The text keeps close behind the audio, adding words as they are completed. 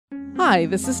Hi,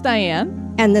 this is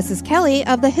Diane. And this is Kelly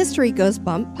of the History Goes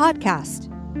Bump podcast.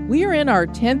 We are in our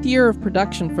 10th year of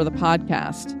production for the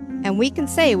podcast. And we can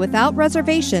say without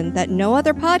reservation that no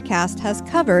other podcast has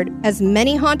covered as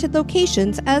many haunted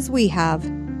locations as we have.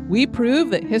 We prove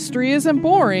that history isn't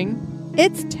boring.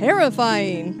 It's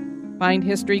terrifying. Find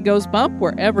History Goes Bump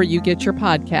wherever you get your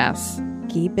podcasts.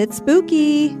 Keep it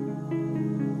spooky.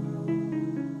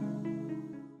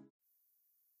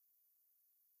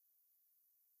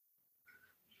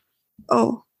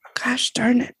 Oh, gosh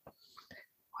darn it.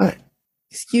 What?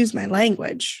 Excuse my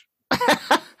language.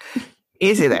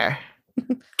 Easy there.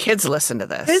 Kids listen to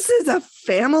this. This is a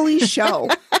family show.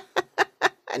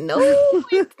 No,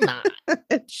 it's not.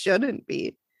 It shouldn't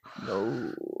be.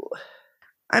 No.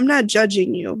 I'm not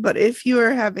judging you, but if you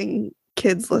are having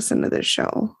kids listen to this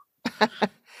show,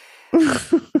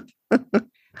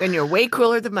 Then you're way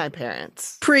cooler than my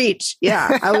parents. preach.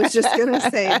 Yeah, I was just going to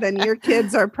say, then your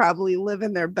kids are probably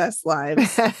living their best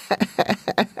lives.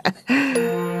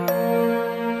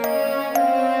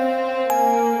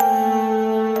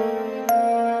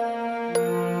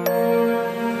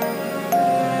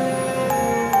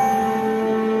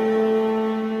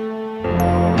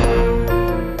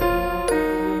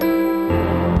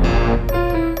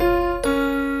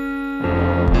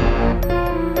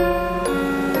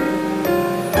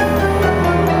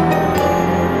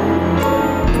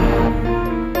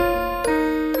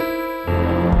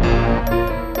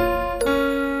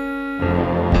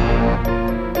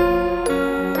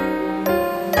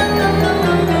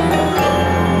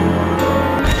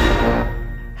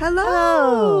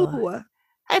 Hello.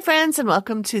 Hi, friends, and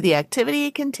welcome to the Activity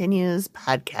Continues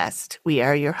podcast. We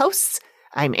are your hosts.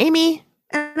 I'm Amy.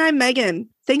 And I'm Megan.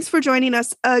 Thanks for joining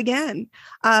us again.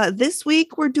 This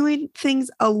week, we're doing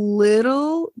things a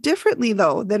little differently,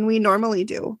 though, than we normally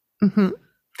do. Mm-hmm.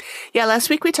 Yeah, last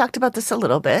week we talked about this a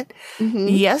little bit.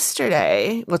 Mhm.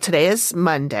 Yesterday, well, today is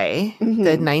Monday,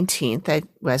 the 19th,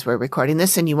 as we're recording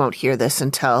this, and you won't hear this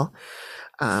until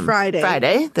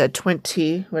Friday, the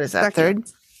 20, what is that,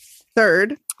 Second.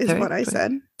 Third is Third? what I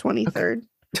said. 23rd.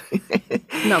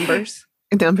 Numbers.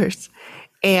 Numbers.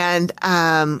 And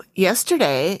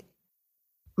yesterday,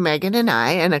 Megan and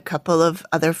I and a couple of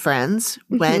other friends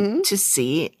went to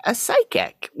see a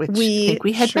psychic, which I think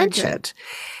we had sure mentioned.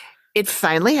 It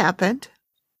finally happened.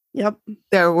 Yep.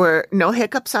 There were no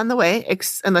hiccups on the way,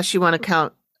 unless you want to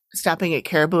count stopping at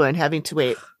Caribou and having to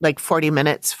wait like 40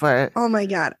 minutes for Oh my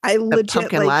God. I a legit,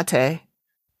 pumpkin latte.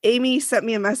 Amy sent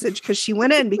me a message because she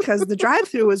went in because the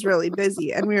drive-through was really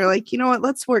busy. And we were like, you know what?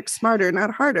 Let's work smarter, not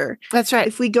harder. That's right.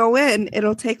 If we go in,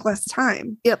 it'll take less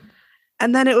time. Yep.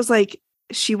 And then it was like,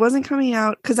 she wasn't coming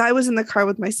out because I was in the car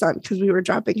with my son because we were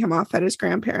dropping him off at his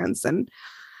grandparents. And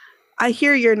I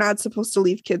hear you're not supposed to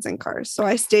leave kids in cars. So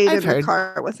I stayed I've in heard. the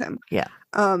car with him. Yeah.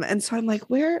 And so I'm like,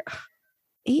 where?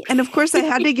 And of course I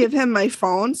had to give him my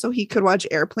phone so he could watch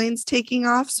airplanes taking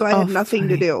off. So I Oh, had nothing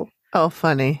to funny. do. Oh,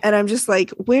 funny. And I'm just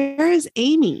like, where is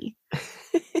Amy?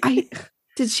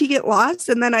 Did she get lost?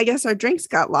 And then I guess our drinks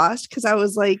got lost because I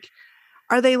was like,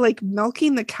 are they like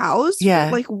milking the cows?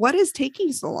 Yeah. Like, what is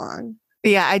taking so long?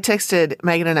 Yeah, I texted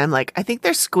Megan and I'm like, I think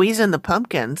they're squeezing the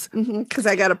pumpkins. Because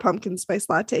I got a pumpkin spice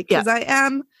latte because I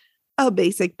am a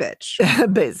basic bitch.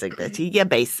 Basic, Betty. Yeah,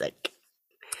 basic.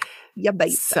 Yeah,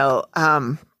 basic. So,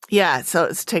 yeah, so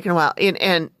it's taken a while.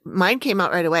 And mine came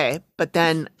out right away, but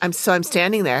then I'm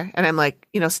standing there and I'm like,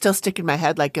 still sticking my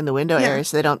head like in the window area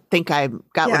so they don't think I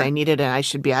got what I needed and I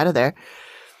should be out of there.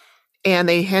 And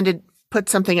they put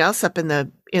something else up in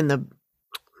the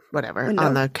whatever Window.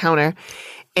 on the counter,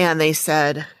 and they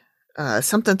said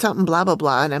something blah blah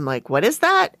blah, and I'm like, what is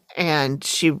that? And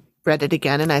she read it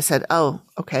again, and I said, oh,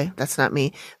 okay, that's not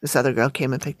me. This other girl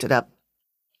came and picked it up,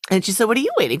 and she said, what are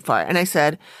you waiting for? And I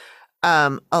said,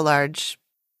 a large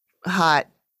hot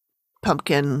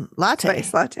pumpkin latte.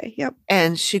 Spice latte. Yep.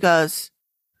 And she goes,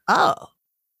 oh,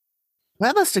 well,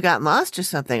 I must have gotten lost or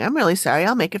something. I'm really sorry.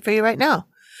 I'll make it for you right now.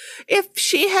 If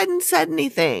she hadn't said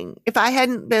anything, if I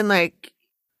hadn't been like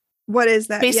What is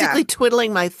that? basically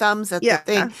twiddling my thumbs at the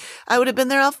thing, I would have been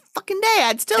there all fucking day.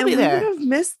 I'd still be there. We would have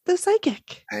missed the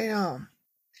psychic. I know.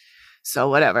 So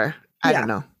whatever. I don't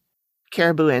know.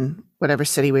 Caribou in whatever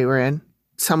city we were in.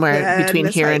 Somewhere between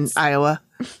Miss here Heights. and Iowa.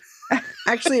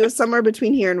 Actually, it was somewhere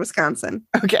between here and Wisconsin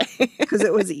Okay. because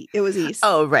it was east.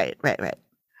 Oh, right.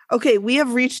 Okay, we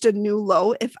have reached a new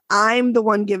low if I'm the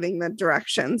one giving the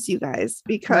directions, you guys,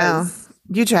 because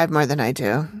You drive more than I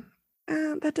do.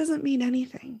 that doesn't mean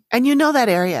anything. And you know that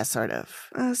area, sort of.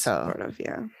 Sort of,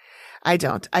 yeah. I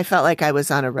don't. I felt like I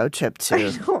was on a road trip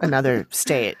to another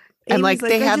state. And Amy's like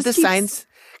they I have just the keep signs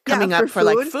coming up for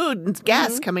like food. food and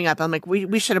gas coming up. I'm like,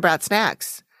 we should have brought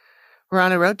snacks. We're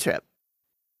on a road trip.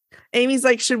 Amy's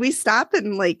like, should we stop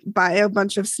and like buy a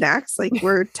bunch of snacks? Like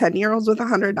we're 10-year-olds with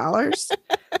 $100.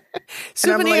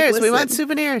 Souvenirs. Like, we want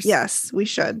souvenirs. Yes, we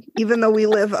should. Even though we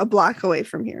live a block away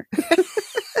from here.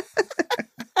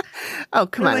 Oh,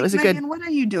 come on. Like, It was a Megan, good. what are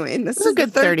you doing? This It was is a good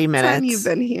the third 30 minutes. time you've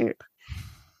been here.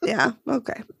 Yeah.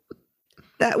 Okay.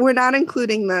 That we're not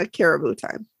including the caribou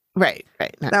time. Right.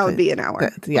 That would be an hour.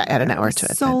 Add an hour to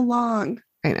it. So then. long.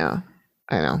 I know.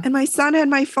 And my son had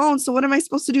my phone. So what am I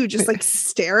supposed to do? Just like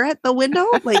stare at the window?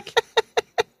 Like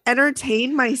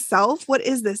entertain myself? What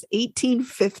is this?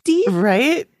 1850?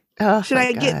 Right? Oh, Should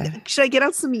I get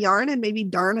out some yarn and maybe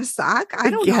darn a sock? I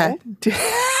don't know.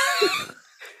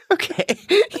 Okay.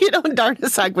 You don't darn a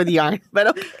sock with yarn, but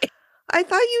okay. I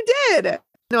thought you did.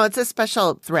 No, it's a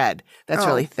special thread that's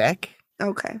really thick.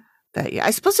 Okay.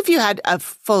 I suppose if you had a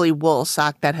fully wool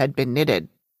sock that had been knitted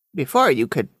before, you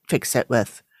could fix it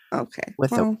with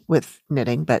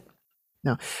knitting, but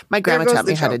no. My grandma taught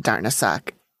me how to darn a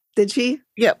sock. Did she?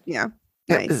 Yep. Yeah.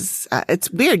 Nice.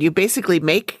 It's weird. You basically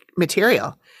make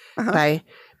material by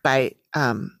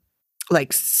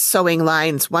like sewing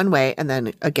lines one way and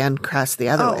then again cross the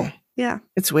other way. Yeah.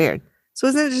 It's weird. So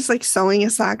isn't it just like sewing a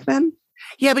sock then?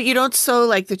 Yeah, but you don't sew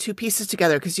like the two pieces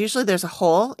together because usually there's a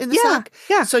hole in the sock.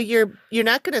 Yeah. So you're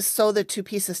not going to sew the two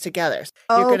pieces together.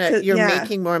 Oh, you're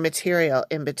making more material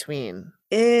in between.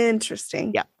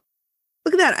 Interesting. Yeah.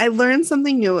 Look at that. I learned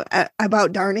something new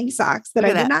about darning socks that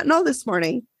I did not know this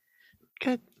morning.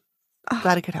 Good.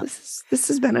 Glad it could help. This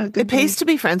has been a good It pays to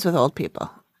be friends with old people.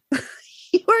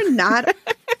 You are not.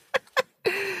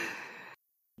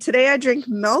 Today I drink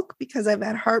milk because I've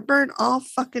had heartburn all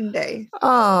fucking day.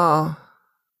 Oh,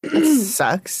 that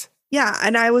sucks. Yeah,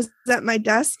 and I was at my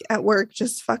desk at work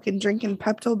just fucking drinking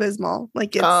Pepto-Bismol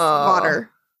like it's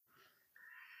water.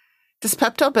 Does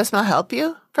Pepto-Bismol help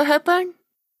you for heartburn?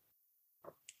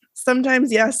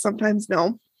 Sometimes yes, sometimes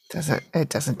no. It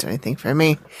doesn't do anything for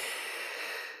me.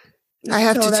 I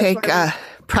have to take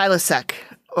Prilosec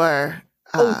or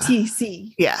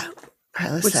OTC. Yeah.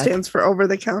 Prilosec. Which stands for over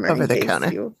the counter. Over the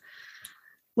counter.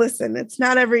 Listen, it's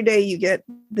not every day you get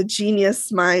the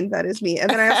genius mind that is me. And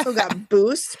then I also got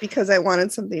Boost because I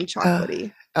wanted something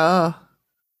chocolatey. I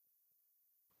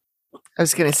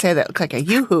was going to say that looked like a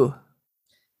Yoo-hoo.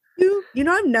 You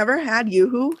know, I've never had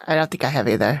Yoo-hoo. I don't think I have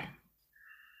either.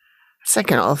 It's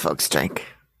like an old folks drink.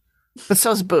 But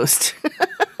so's Boost.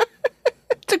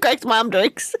 To correct mom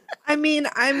drinks. I mean,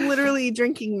 I'm literally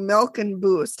drinking milk and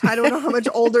Boost. I don't know how much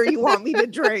older you want me to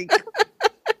drink.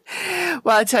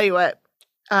 Well, I'll tell you what.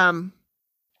 I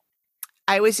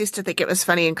always used to think it was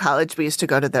funny in college. We used to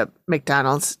go to the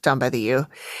McDonald's down by the U,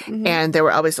 and there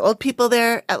were always old people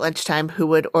there at lunchtime who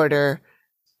would order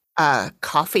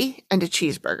coffee and a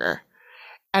cheeseburger.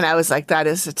 And I was like, that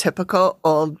is a typical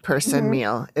old person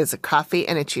meal, is a coffee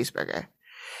and a cheeseburger.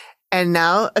 And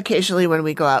now occasionally when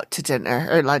we go out to dinner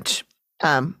or lunch,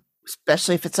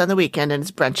 especially if it's on the weekend and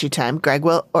it's brunchy time, Greg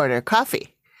will order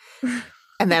coffee.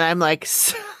 And then I'm like,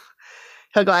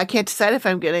 he'll go, I can't decide if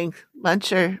I'm getting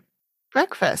lunch or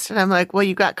breakfast. And I'm like, well,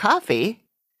 you got coffee.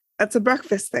 That's a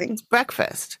breakfast thing. It's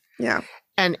breakfast. Yeah.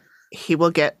 And he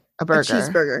will get a burger. A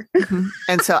cheeseburger.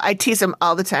 And so I tease him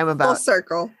all the time about. Full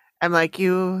circle. I'm like,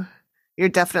 you're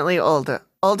definitely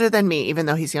older than me, even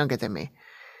though he's younger than me.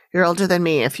 You're older than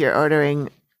me if you're ordering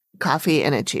coffee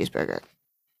and a cheeseburger.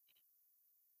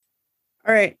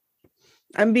 All right.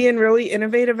 I'm being really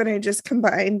innovative and I just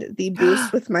combined the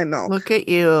Boost with my milk. Look at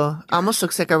you. Almost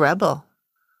looks like a rebel.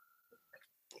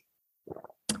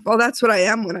 Well, that's what I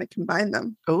am when I combine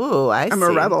them. Ooh, I'm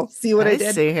a rebel. See what I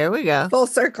did? See, here we go. Full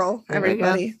circle,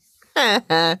 everybody.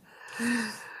 Oh,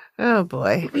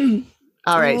 boy.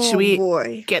 All right. Should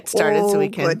we get started so we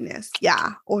can? Goodness.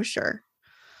 Yeah. Oh, sure.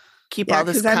 Keep all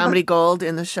this comedy gold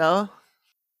in the show.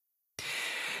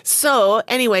 So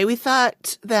anyway, we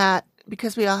thought that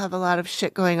because we all have a lot of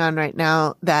shit going on right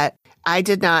now, that I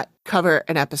did not cover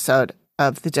an episode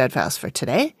of The Dead Files for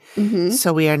today.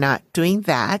 So we are not doing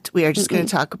that. We are just going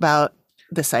to talk about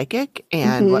the psychic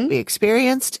and what we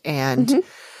experienced and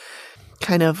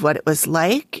kind of what it was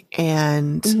like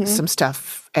and some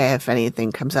stuff, if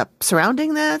anything comes up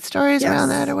surrounding that, stories around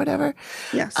that or whatever.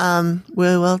 Yes.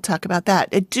 We will talk about that.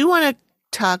 I do want to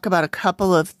talk about a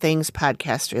couple of things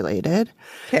podcast related.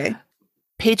 Okay.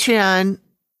 Patreon,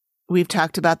 we've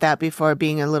talked about that before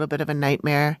being a little bit of a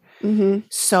nightmare.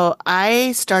 So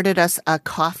I started us a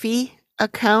Ko-fi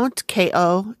account,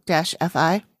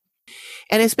 KO-FI.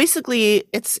 And it's basically,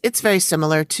 it's very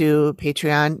similar to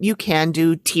Patreon. You can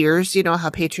do tiers. You know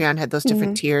how Patreon had those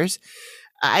different tiers.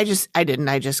 I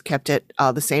just kept it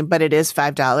all the same, but it is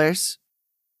 $5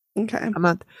 a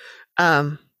month.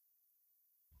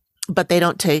 but they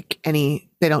don't take any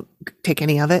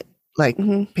of it. Like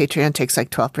Patreon takes like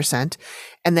 12%.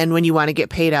 And then when you want to get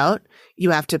paid out,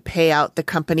 you have to pay out the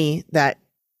company that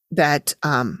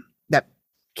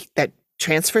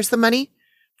transfers the money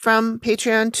from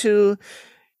Patreon to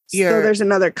your. So there's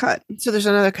another cut.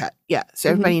 Yeah. So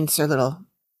everybody needs their little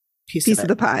piece of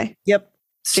the pie. Yep.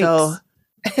 So,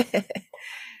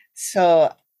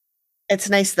 so it's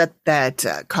nice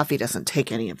that coffee doesn't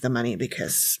take any of the money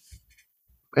because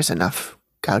there's enough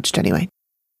gouged anyway.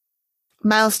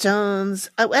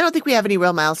 Milestones. I don't think we have any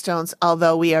real milestones,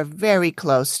 although we are very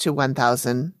close to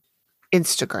 1,000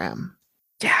 Instagram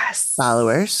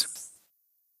followers.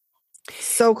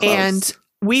 So close. And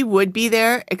we would be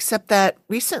there, except that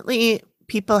recently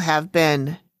people have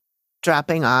been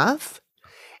dropping off.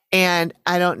 And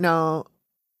I don't know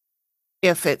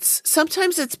if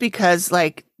sometimes it's because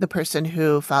like the person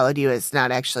who followed you is not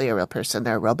actually a real person.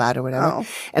 They're a robot or whatever.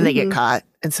 And they get caught.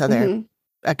 And so their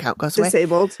account goes away.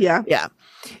 Disabled. Yeah. Yeah.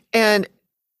 And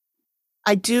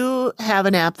I do have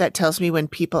an app that tells me when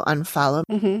people unfollow,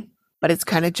 but it's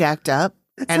kind of jacked up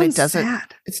and it doesn't,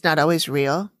 it's not always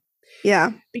real.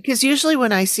 Yeah. Because usually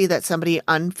when I see that somebody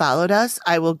unfollowed us,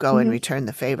 I will go and return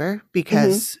the favor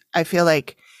because I feel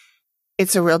like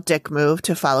it's a real dick move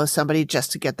to follow somebody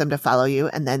just to get them to follow you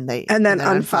and then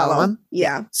unfollow them.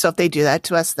 Yeah. So if they do that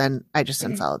to us, then I just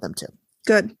unfollow them too.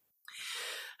 Good.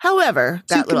 However,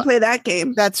 so you can play that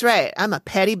game. That's right. I'm a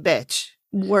petty bitch.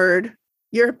 Word.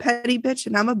 You're a petty bitch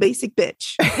and I'm a basic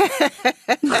bitch.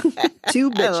 Two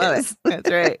bitches. I love it.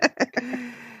 That's right.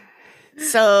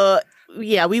 So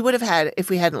yeah, we would have had if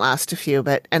we hadn't lost a few,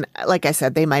 and like I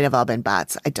said, they might have all been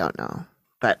bots. I don't know.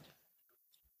 But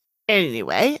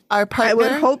anyway, our partner. I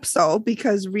would hope so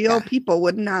because real people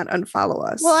would not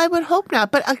unfollow us. Well, I would hope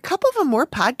not, but a couple of them were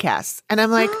podcasts. And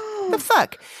I'm like, the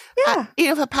fuck? Yeah.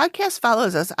 If a podcast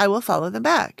follows us, I will follow them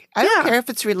back. I don't care if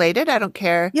it's related. I don't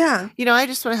care. Yeah. I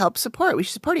just want to help support. We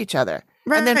should support each other.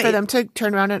 Right. And then for them to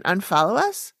turn around and unfollow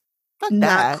us? Fuck not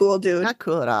that. Cool, dude. Not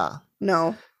cool at all.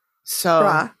 No. So.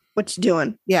 Bruh, what you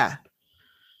doing? Yeah.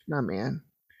 No, man.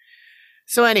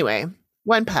 So anyway,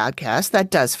 one podcast that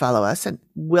does follow us and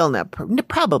will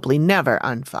probably never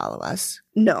unfollow us.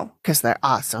 No. Because they're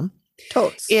awesome.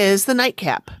 Totes. Is the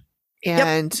Nightcap.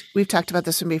 And we've talked about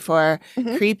this one before.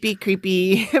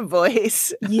 Creepy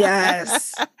voice.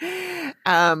 Yes.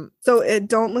 So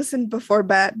don't listen before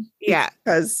bed. Yeah.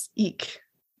 Because eek.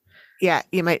 Yeah,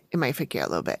 it might freak you out a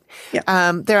little bit.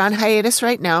 Yeah. They're on hiatus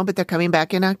right now, but they're coming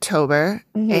back in October.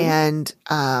 And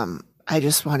I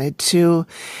just wanted to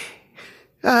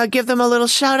give them a little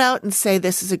shout out and say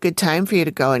this is a good time for you to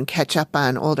go and catch up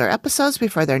on older episodes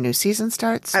before their new season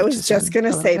starts. I was just going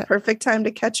to say perfect time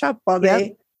to catch up while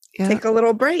they take a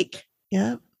little break.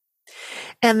 Yeah.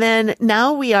 And then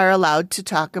now we are allowed to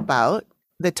talk about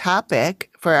the topic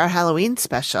for our Halloween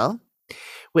special,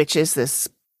 which is this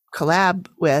collab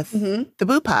with the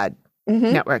Boo Pod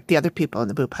network, the other people in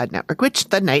the Boo Pod network, which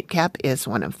the Nightcap is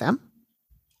one of them.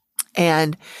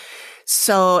 And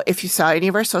so if you saw any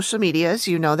of our social medias,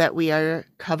 you know that we are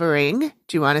covering,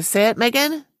 do you want to say it,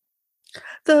 Megan?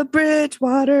 The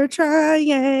Bridgewater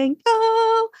Triangle.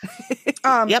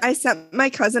 I sent my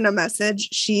cousin a message.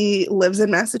 She lives in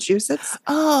Massachusetts.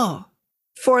 Oh.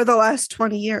 For the last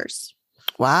 20 years.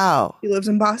 Wow. She lives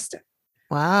in Boston.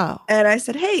 Wow. And I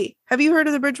said, hey, have you heard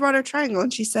of the Bridgewater Triangle?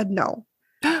 And she said, no.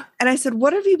 And I said,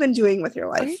 what have you been doing with your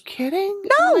life? Are you kidding?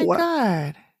 No. Oh my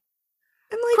God.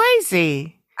 I'm like,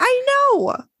 crazy. I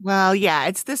know. Well, yeah,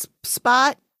 it's this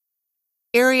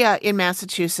area in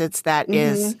Massachusetts that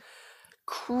is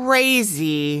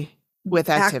crazy with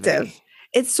activity. Active.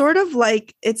 It's sort of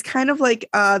like, it's kind of like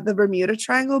the Bermuda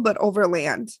Triangle, but over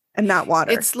land and not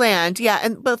water. It's land, yeah.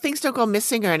 But things don't go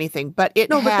missing or anything. But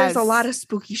but there's a lot of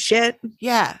spooky shit.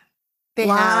 Yeah. There's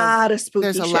a lot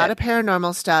of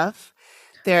paranormal stuff.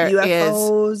 There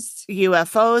UFOs.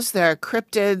 UFOs. There are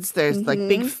cryptids. There's like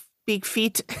big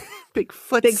feet.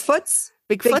 Bigfoots.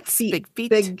 Big feet.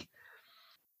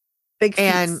 Big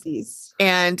and feetsies.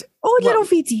 And little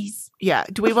feetsies. Yeah.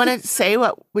 Do we want to say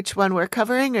which one we're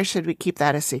covering, or should we keep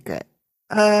that a secret?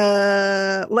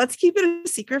 Let's keep it a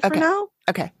secret for now.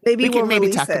 Okay. Maybe we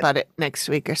can talk it. about it next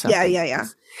week or something. Yeah.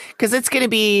 Because it's going to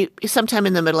be sometime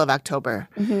in the middle of October.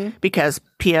 Because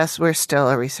P.S. we're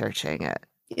still researching it.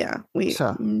 Yeah. It's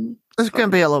going to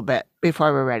be a little bit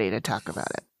before we're ready to talk about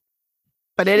it.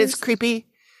 But it is creepy.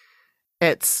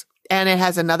 And it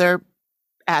has another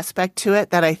aspect to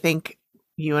it that I think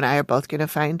you and I are both going to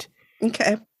find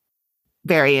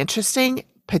very interesting,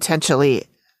 potentially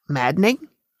maddening.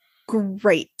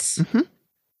 Great.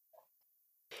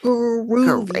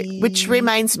 Groovy. Which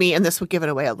reminds me, and this will give it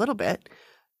away a little bit,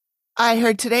 I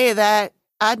heard today that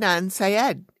Adnan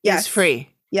Syed Yes. is free.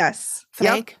 Yes.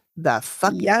 Thank the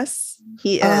fuck. Yes,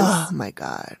 he is. Oh my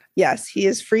God. Yes, he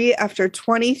is free after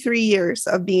 23 years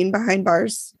of being behind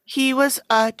bars. He was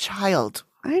a child.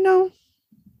 I know.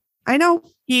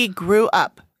 He grew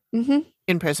up Mm-hmm.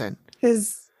 in prison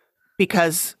His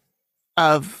because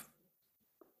of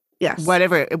yes.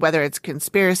 whether it's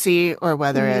conspiracy or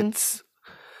whether Mhm. it's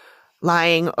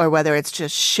lying or whether it's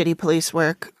just shitty police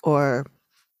work or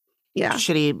Yeah.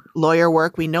 shitty lawyer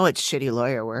work. We know it's shitty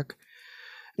lawyer work.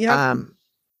 Yeah.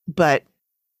 But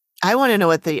I want to know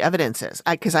what the evidence is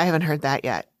because I haven't heard that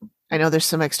yet. I know there's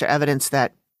some extra evidence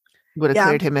that would have Yeah.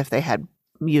 cleared him if they had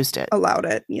used it. Allowed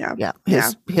it. Yeah.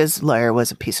 Yeah. His lawyer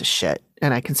was a piece of shit.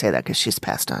 And I can say that because she's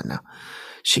passed on now.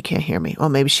 She can't hear me. Well,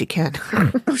 maybe she can.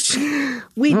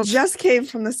 We just came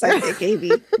from the psychic,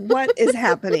 Amy. What is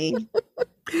happening?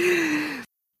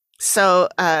 So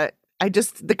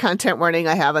the content warning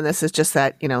I have on this is just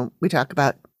that, we talk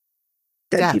about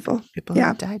Dead death. people. People Yeah. who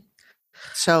have died.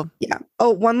 So Yeah. Oh,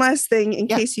 one last thing in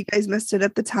Yeah. case you guys missed it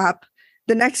at the top.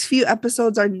 The next few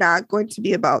episodes are not going to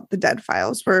be about the dead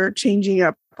files. We're changing it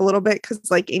up a little bit because,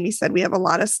 like Amy said, we have a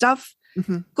lot of stuff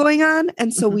mhm. going on.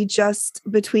 And so Mhm. we just,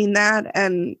 between that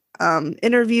and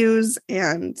interviews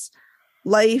and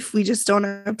life, we just don't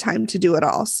have time to do it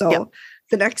all. So Yep.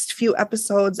 the next few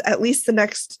episodes, at least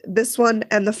this one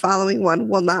and the following one,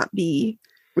 will not be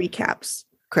recaps.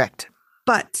 Correct.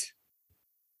 But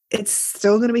it's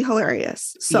still going to be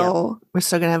hilarious. So We're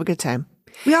still going to have a good time.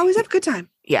 we always have a good time.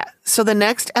 Yeah. So the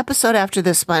next episode after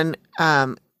this one,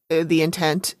 the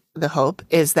intent, the hope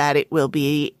is that it will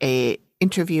be an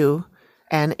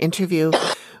interview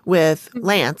with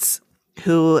Lance,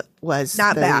 who was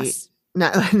Not Bass.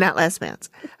 Not Last Vance.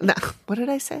 No, what did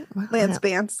I say? Lance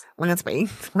Vance. Lance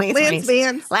Vance. Lance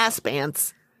Vance. Last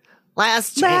Vance.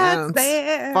 Last Last chance.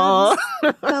 Vance. Oh.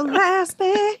 The last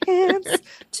Vance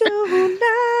tonight.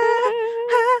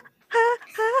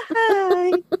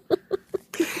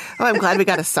 Oh, I'm glad we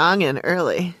got a song in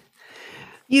early.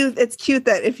 It's cute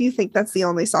that if you think that's the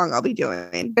only song I'll be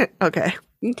doing. Okay.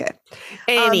 Okay.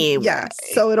 Anyway. Yeah.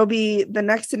 So it'll be the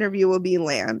next interview will be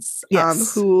Lance,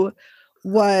 Yes. who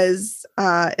was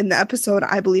in the episode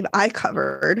I believe I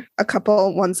covered a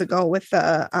couple ones ago with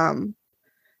the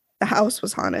house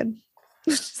was haunted.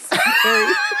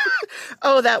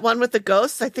 Oh, that one with the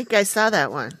ghosts? I think I saw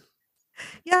that one.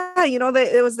 Yeah,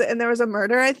 there was a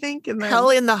murder, I think, and Hell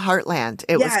in the Heartland,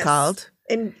 it was Yes. called.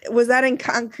 And was that in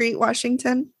Concrete,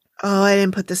 Washington? Oh, I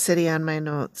didn't put the city on my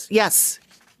notes. Yes.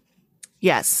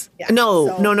 Yeah, No.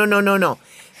 so-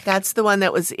 That's the one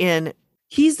that was in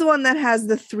He's the one that has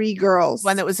the three girls.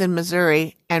 one that was in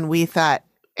Missouri, and we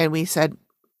said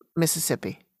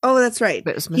Mississippi. Oh, that's right.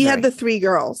 But it was He had Missouri. the three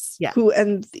girls. Yeah.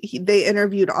 They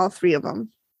interviewed all three of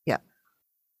them. Yeah.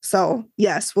 So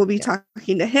yes, we'll be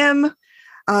talking to him.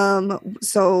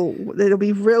 So it'll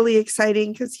be really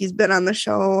exciting because he's been on the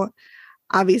show,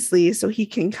 obviously, so he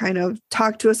can kind of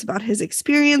talk to us about his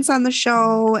experience on the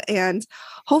show and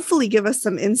hopefully give us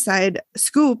some inside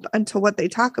scoop into what they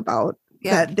talk about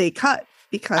that they cut.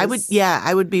 Because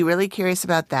I would be really curious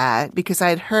about that because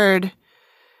I'd heard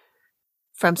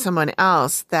from someone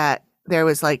else that there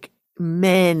was like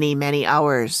many, many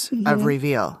hours of Mhm.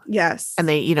 reveal. Yes. And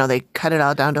they cut it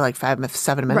all down to like 7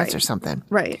 minutes Right. or something.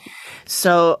 Right.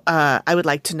 So I would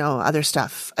like to know other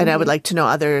stuff. And I would Mhm. like to know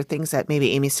other things that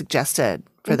maybe Amy suggested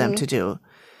for them Mhm. to do.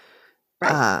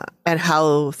 Right. And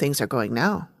how things are going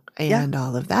now and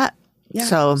all of that. Yeah.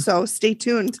 So stay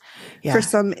tuned yeah. for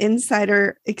some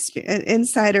insider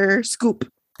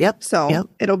scoop. Yep. So Yep.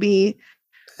 it'll be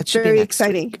It should be very next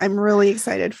exciting. week. I'm really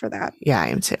excited for that. Yeah, I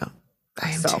am too.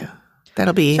 So- too.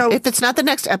 That'll be, So- if it's not the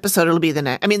next episode, it'll be the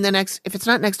next. I mean, if it's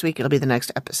not next week, it'll be the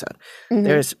next episode. Mhm.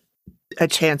 There's a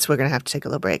chance we're going to have to take a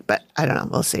little break, but I don't know.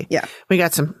 We'll see. Yeah. We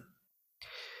got some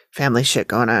family shit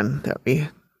going on that we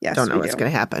Yes, don't know we what's do.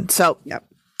 going to happen. So, Yep.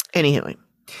 anyway,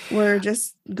 We're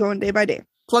just going day by day.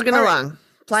 plugging All right. along,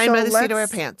 flying So by the seat of our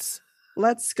let's- pants.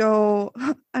 Let's go.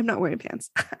 I'm not wearing pants.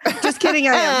 Just kidding.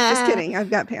 I am. Just kidding. I've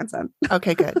got pants on.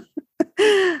 Okay, good.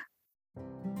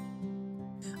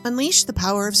 Unleash the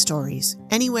power of stories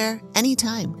anywhere,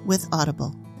 anytime with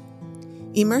Audible.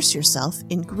 Immerse yourself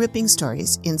in gripping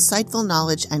stories, insightful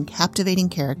knowledge, and captivating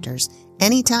characters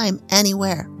anytime,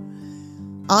 anywhere.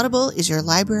 Audible is your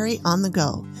library on the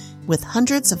go. With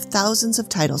hundreds of thousands of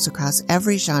titles across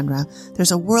every genre,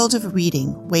 there's a world of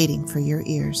reading waiting for your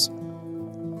ears.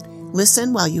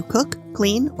 Listen while you cook,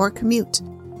 clean, or commute.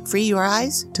 Free your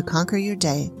eyes to conquer your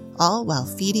day, all while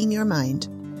feeding your mind.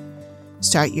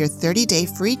 Start your 30-day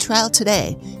free trial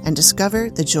today and discover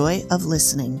the joy of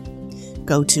listening.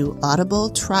 go to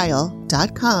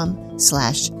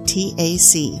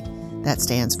audibletrial.com/TAC. That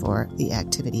stands for The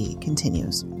Activity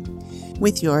Continues.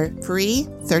 With your free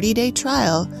 30-day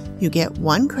trial, you get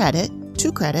 1 credit,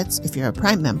 2 credits if you're a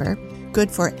Prime member, good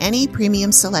for any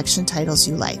premium selection titles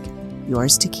you like,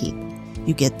 yours to keep.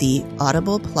 You get the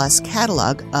Audible Plus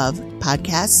catalog of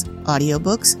podcasts,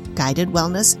 audiobooks, guided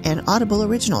wellness, and Audible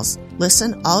originals.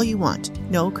 Listen all you want,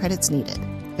 no credits needed.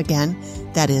 Again,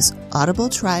 that is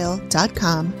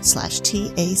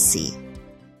audibletrial.com/TAC.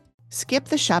 Skip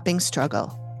the shopping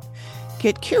struggle.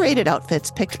 Get curated outfits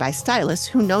picked by stylists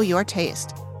who know your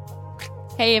taste.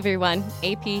 Hey everyone,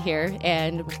 AP here,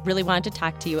 and really wanted to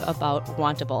talk to you about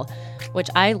Wantable, which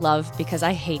I love because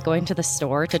I hate going to the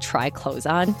store to try clothes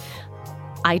on.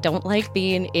 I don't like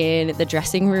being in the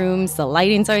dressing rooms, the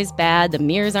lighting's always bad, the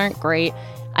mirrors aren't great.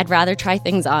 I'd rather try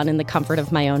things on in the comfort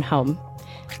of my own home.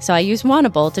 So I use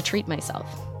Wantable to treat myself.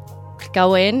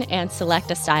 Go in and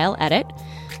select a style edit,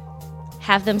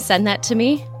 have them send that to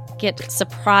me, get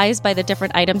surprised by the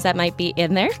different items that might be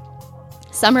in there.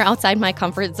 Some are outside my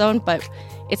comfort zone, but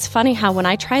it's funny how when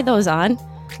I try those on,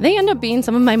 they end up being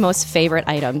some of my most favorite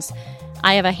items.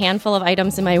 I have a handful of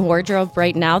items in my wardrobe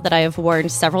right now that I have worn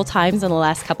several times in the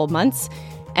last couple months,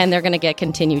 and they're going to get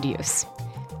continued use.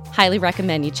 Highly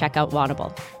recommend you check out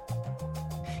Wantable.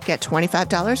 Get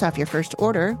 $25 off your first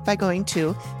order by going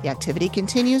to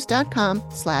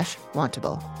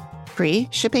theactivitycontinues.com/Wantable. Free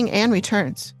shipping and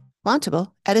returns.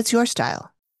 Wantable edits your style.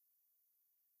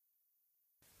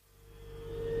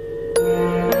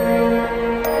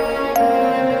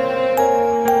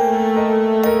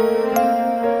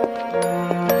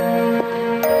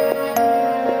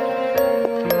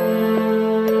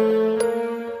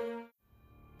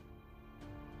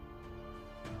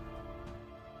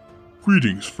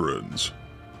 Greetings, friends.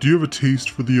 Do you have a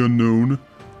taste for the unknown?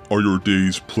 Are your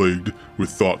days plagued with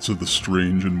thoughts of the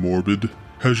strange and morbid?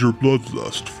 Has your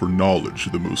bloodlust for knowledge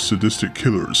of the most sadistic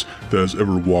killers that has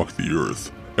ever walked the earth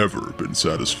ever been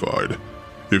satisfied?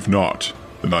 If not,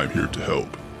 then I'm here to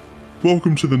help.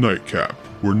 Welcome to the Nightcap,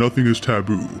 where nothing is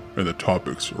taboo and the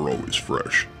topics are always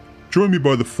fresh. Join me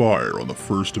by the fire on the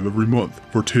first of every month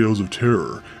for tales of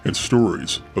terror and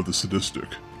stories of the sadistic.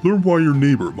 Learn why your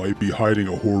neighbor might be hiding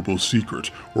a horrible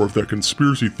secret, or if that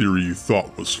conspiracy theory you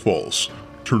thought was false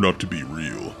turned out to be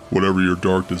real. Whatever your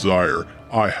dark desire,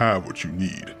 I have what you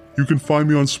need. You can find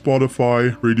me on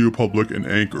Spotify, Radio Public, and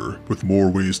Anchor, with more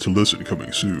ways to listen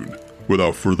coming soon.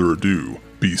 Without further ado,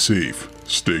 be safe,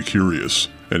 stay curious,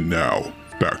 and now,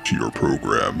 back to your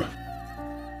program.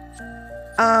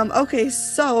 Okay,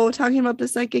 so talking about the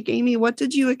psychic Amy, what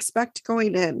did you expect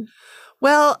going in?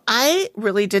 Well, I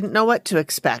really didn't know what to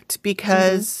expect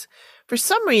because for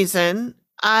some reason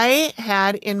I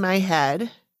had in my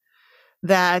head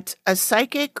that a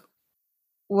psychic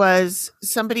was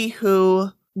somebody who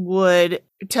would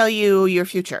tell you your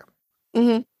future.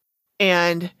 Mm-hmm.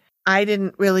 And I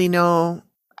didn't really know,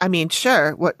 I mean,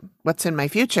 sure, what's in my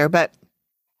future, but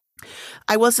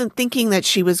I wasn't thinking that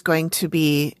she was going to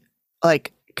be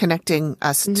like connecting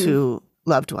us to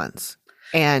loved ones.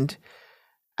 And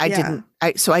I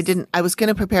was going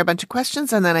to prepare a bunch of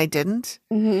questions and then I didn't.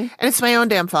 Mm-hmm. And it's my own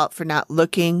damn fault for not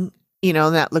looking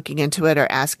into it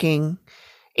or asking.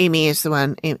 Amy is the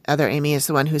one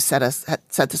who set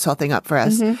this whole thing up for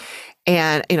us. Mm-hmm.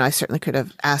 And, I certainly could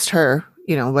have asked her,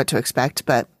 what to expect,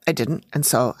 but I didn't. And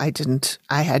so I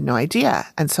had no idea.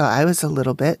 And so I was a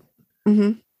little bit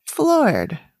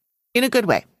floored in a good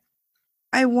way.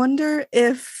 I wonder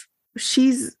if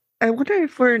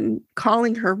we're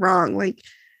calling her wrong. Like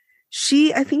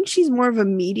I think she's more of a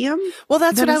medium. Well,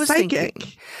 that's what I was psychic.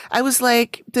 thinking. I was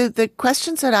like, the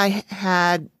questions that I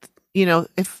had,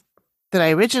 that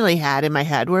I originally had in my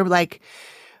head were like,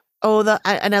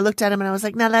 and I looked at him and I was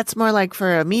like, no, that's more like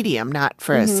for a medium, not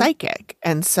for a psychic.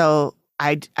 And so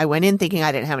I went in thinking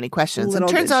I didn't have any questions. And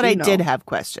it turns out I did have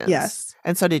questions. Yes.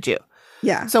 And so did you.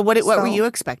 Yeah. So what were you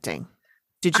expecting?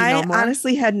 Did you know more? I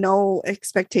honestly had no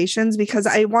expectations because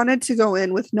I wanted to go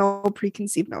in with no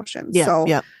preconceived notions. Yeah, so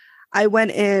yeah. I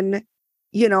went in,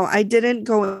 I didn't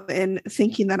go in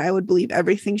thinking that I would believe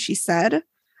everything she said.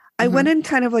 I went in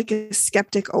kind of like a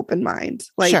skeptic open mind.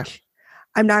 Like, sure.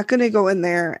 I'm not going to go in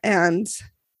there and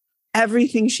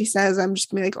everything she says, I'm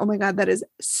just going to be like, oh my God, that is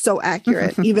so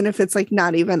accurate, even if it's like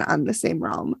not even on the same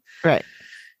realm. Right.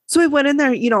 So I went in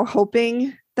there,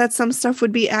 hoping that some stuff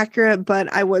would be accurate,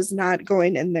 but I was not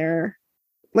going in there.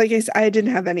 Like I said, I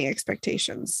didn't have any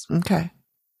expectations. Okay,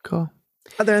 cool.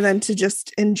 Other than to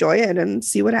just enjoy it and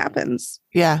see what happens.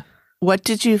 Yeah. What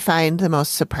did you find the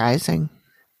most surprising?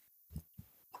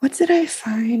 What did I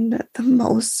find the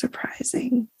most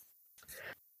surprising?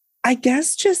 I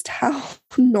guess just how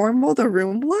normal the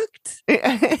room looked.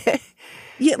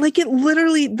 Yeah, like it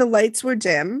literally, the lights were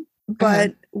dim,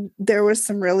 but there was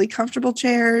some really comfortable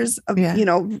chairs,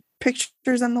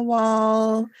 pictures on the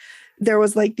wall. There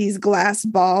was like these glass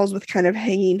balls with kind of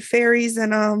hanging fairies in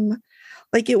them.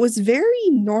 Like it was very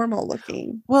normal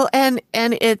looking. Well, and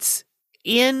it's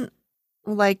in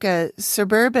like a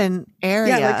suburban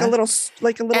area. Yeah, like a little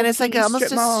and it's like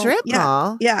almost a strip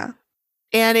mall. Yeah.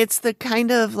 And it's the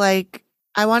kind of like,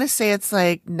 I want to say it's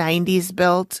like 90s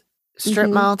built strip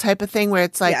mall type of thing where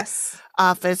it's like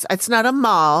office. It's not a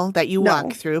mall that you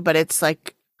walk through, but it's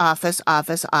like office,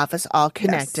 all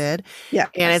connected. Yeah.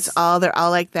 And they're all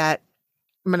like that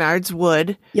Menards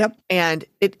wood. Yep. And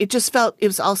it just felt, it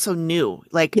was also new.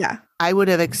 Like I would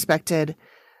have expected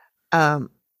a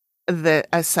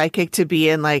psychic to be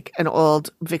in like an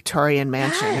old Victorian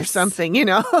mansion or something, you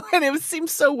know, and it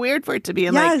seems so weird for it to be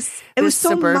in like it was so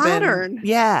suburban, modern.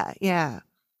 Yeah. Yeah.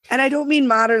 And I don't mean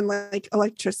modern like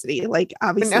electricity. Like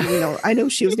obviously, I know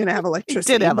she was going to have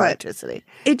electricity. Did have electricity.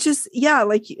 It just,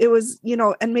 like it was,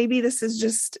 and maybe this is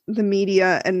just the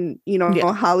media and,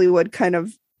 Hollywood kind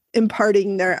of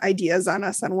imparting their ideas on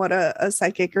us on what a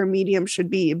psychic or medium should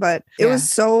be. But it was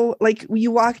so like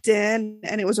you walked in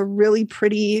and it was a really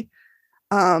pretty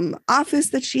office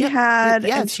that she had.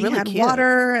 And she really had cute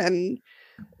water and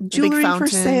jewelry for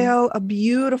sale, a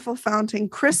beautiful fountain,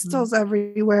 crystals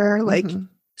everywhere. Like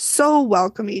so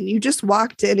welcoming. You just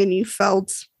walked in and you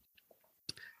felt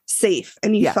safe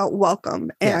and you felt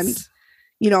welcome. And,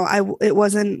 it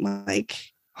wasn't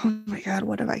like, oh my God,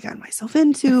 what have I gotten myself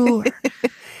into?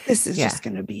 This is just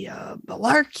going to be a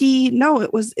malarkey. No,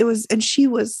 it was, and she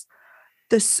was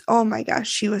this, oh my gosh,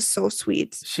 she was so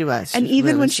sweet. She was. And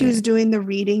even when she was doing the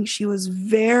reading, she was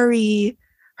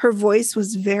her voice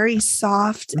was very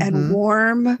soft and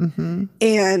warm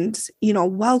and,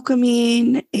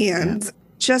 welcoming and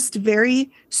just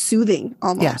very soothing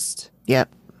almost. Yeah.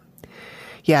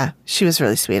 Yeah. She was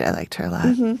really sweet. I liked her a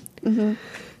lot.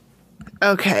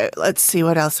 Okay. Let's see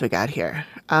what else we got here.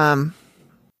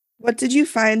 What did you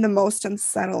find the most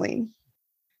unsettling?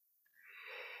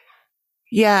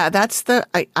 Yeah, that's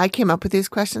I came up with these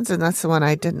questions and that's the one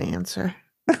I didn't answer.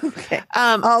 Okay.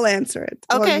 I'll answer it.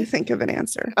 Okay. While you think of an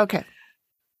answer. Okay.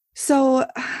 So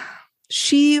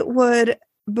she would,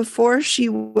 before she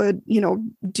would,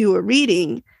 do a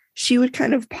reading, she would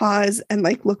kind of pause and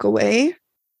like look away.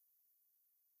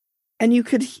 And you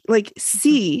could like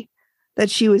see that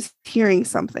she was hearing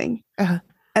something.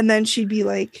 And then she'd be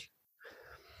like,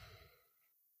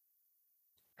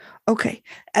 okay.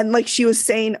 And like she was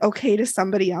saying okay to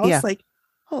somebody else, like,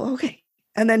 oh, okay.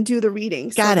 And then do the reading.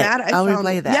 Got it. I'll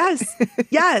replay that.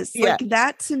 Yes. Like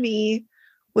that to me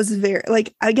was very,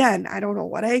 like, again, I don't know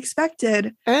what I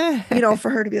expected, for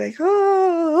her to be like,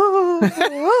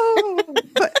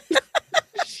 but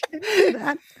she didn't do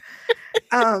that.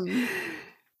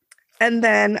 And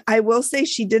then I will say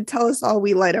she did tell us all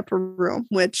we light up a room,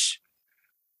 which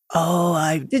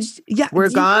we're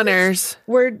goners.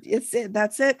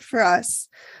 That's it for us.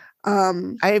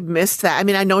 I missed that. I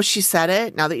mean, I know she said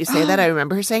it. Now that you say that, I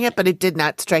remember her saying it, but it did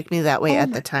not strike me that way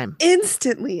at the time.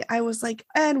 Instantly, I was like,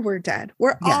 and we're dead.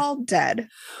 We're all dead.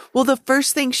 Well, the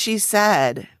first thing she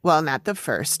said, well, not the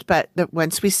first, but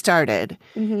once we started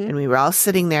and we were all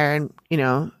sitting there and,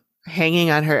 hanging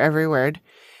on her every word,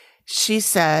 she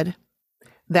said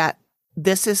that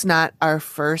this is not our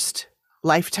first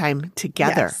lifetime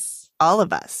together. Yes. All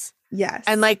of us. Yes.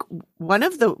 And like one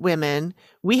of the women,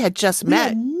 we had just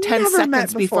met 10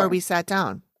 seconds before we sat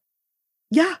down.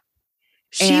 Yeah.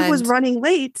 She was running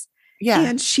late. Yeah.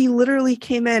 And she literally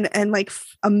came in and like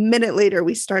a minute later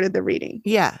we started the reading.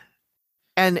 Yeah.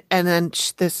 And then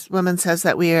this woman says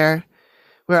that we're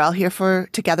all here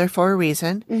together for a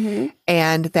reason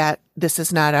and that this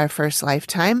is not our first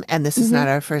lifetime and this is not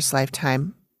our first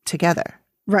lifetime together.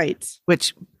 Right.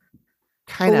 Which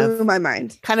kind of blew my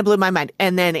mind.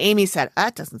 And then Amy said,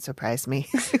 that doesn't surprise me.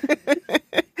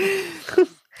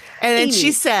 And then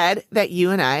she said that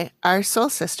you and I are soul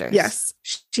sisters. Yes,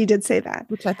 she did say that.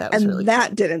 Which I thought was really cool. And that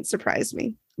cool. didn't surprise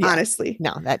me, honestly.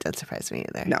 No, that doesn't surprise me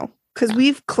either. No, because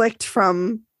we've clicked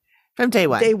from day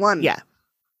one. Day one. Yeah.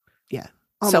 Yeah.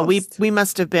 Almost. So we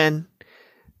must have been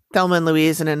Thelma and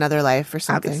Louise in another life or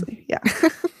something. Obviously, yeah.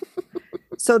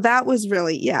 So that was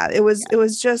really, it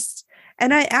was just,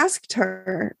 and I asked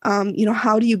her,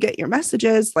 how do you get your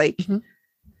messages? Like,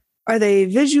 are they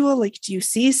visual? Like, do you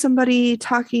see somebody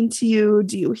talking to you?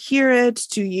 Do you hear it?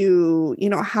 Do you,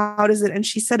 how does it? And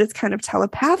she said it's kind of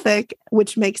telepathic,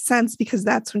 which makes sense because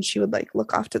that's when she would like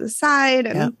look off to the side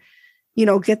and,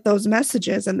 get those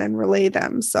messages and then relay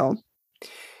them. So.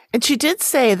 And she did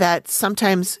say that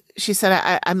sometimes, she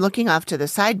said, I'm looking off to the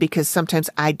side because sometimes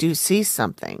I do see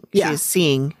something. Yeah. She is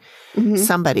seeing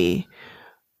somebody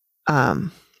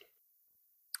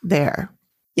there.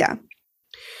 Yeah.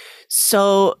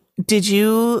 So did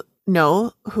you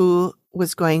know who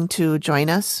was going to join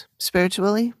us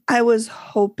spiritually? I was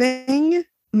hoping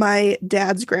my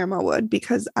dad's grandma would,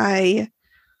 because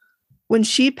when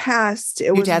she passed,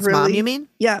 Your dad's mom, you mean?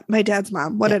 Yeah, my dad's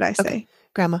mom. What did I say? Okay.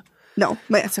 Grandma. No,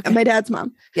 my dad's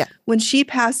mom. Yeah. When she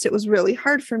passed, it was really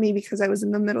hard for me because I was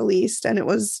in the Middle East and it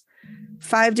was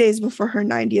 5 days before her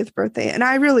 90th birthday. And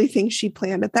I really think she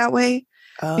planned it that way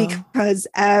because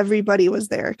everybody was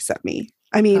there except me.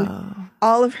 I mean,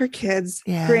 all of her kids,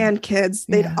 grandkids,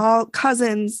 they'd all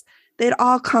cousins, they'd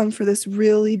all come for this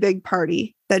really big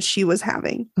party that she was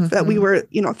having, that we were,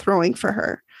 throwing for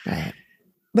her. Right.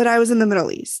 But I was in the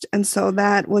Middle East. And so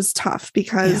that was tough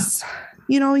because,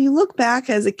 you look back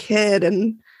as a kid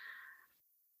and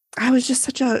I was just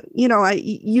such a, you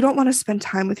don't want to spend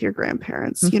time with your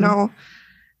grandparents,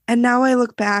 and now I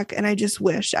look back and I just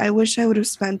wish I would have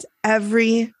spent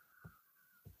every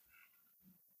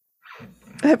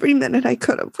minute I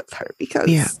could have with her,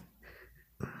 because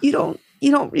you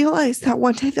don't realize that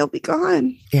one day they'll be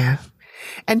gone. Yeah.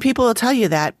 And people will tell you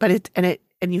that, but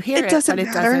you hear it, doesn't but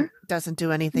it matter. doesn't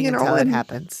do anything until it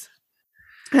happens.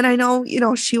 And I know,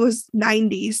 she was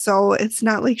 90, so it's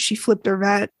not like she flipped her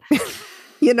vet,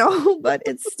 but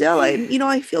it's still,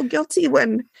 I feel guilty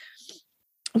when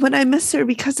I miss her,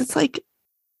 because it's like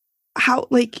how,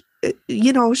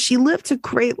 she lived a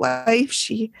great life.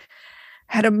 She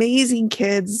had amazing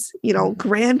kids,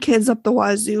 grandkids up the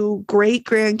wazoo, great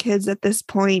grandkids at this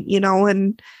point,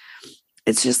 and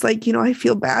it's just like, I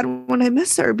feel bad when I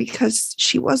miss her because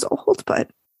she was old,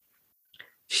 but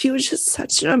she was just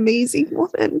such an amazing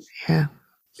woman. Yeah.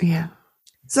 Yeah.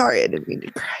 Sorry, I didn't mean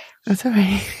to cry. That's all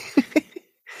right.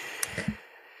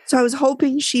 So I was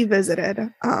hoping she visited.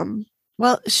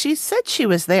 Well, she said she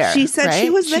was there. She said she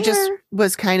was there. She just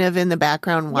was kind of in the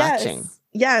background watching.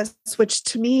 Yes, which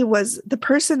to me was, the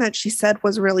person that she said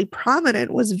was really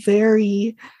prominent was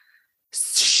very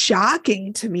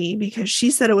shocking to me, because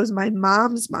she said it was my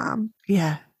mom's mom.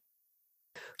 Yeah.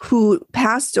 Who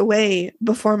passed away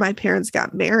before my parents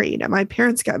got married. And my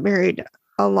parents got married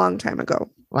a long time ago.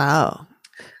 Wow.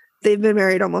 They've been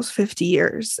married almost 50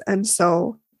 years. And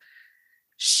so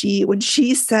when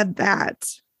she said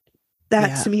that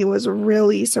to me was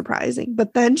really surprising.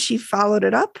 But then she followed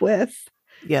it up with,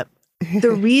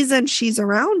 the reason she's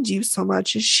around you so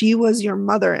much is she was your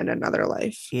mother in another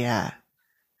life. Yeah.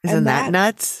 Isn't that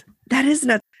nuts? That is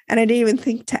nuts. And I didn't even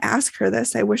think to ask her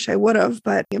this. I wish I would have.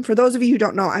 But for those of you who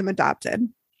don't know, I'm adopted.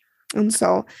 And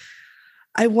so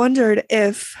I wondered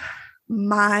if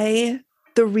the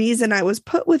reason I was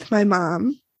put with my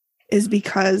mom is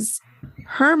because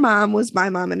her mom was my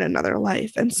mom in another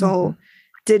life. And so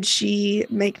did she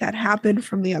make that happen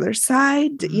from the other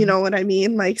side? You know what I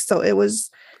mean? So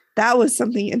that was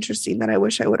something interesting that I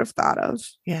wish I would have thought of.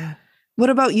 Yeah. What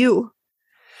about you?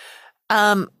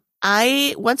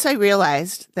 Once I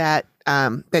realized that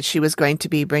she was going to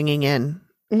be bringing in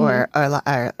or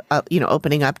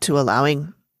opening up to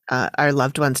allowing our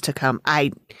loved ones to come,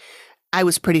 I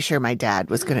was pretty sure my dad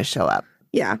was going to show up.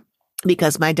 Yeah.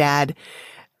 Because my dad,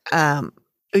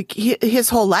 his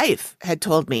whole life had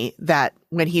told me that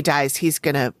when he dies, he's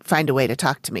going to find a way to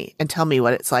talk to me and tell me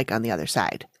what it's like on the other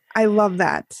side. I love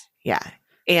that. Yeah.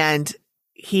 And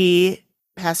he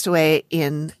passed away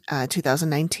in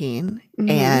 2019.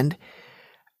 And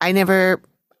I don't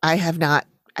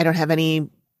have any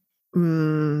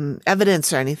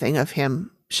evidence or anything of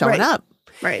him showing up.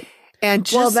 Right. And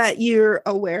that you're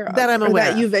aware of. That I'm aware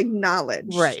of. That you've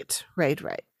acknowledged. Right.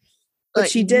 But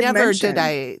she did never mention. Did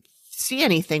I see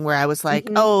anything where I was like,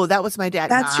 oh, that was my dad.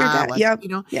 That's your dad. Yep.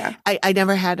 Yeah. I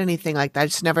never had anything like that. I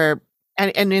just never.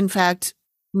 And in fact,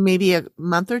 maybe a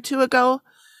month or two ago,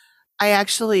 I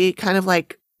actually kind of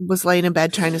was laying in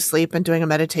bed trying to sleep and doing a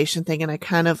meditation thing. And I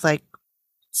kind of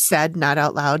said, not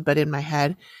out loud, but in my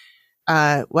head,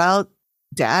 well,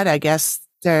 Dad, I guess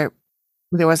there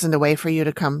wasn't a way for you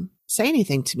to come say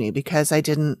anything to me because I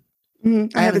didn't.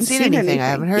 I haven't seen anything. I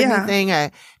haven't heard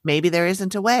anything. Maybe there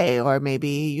isn't a way, or maybe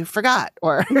you forgot,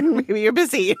 or maybe you're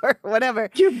busy, or whatever.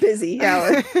 You're busy,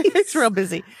 Alan. It's real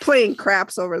busy. Playing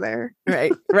craps over there.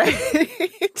 Right.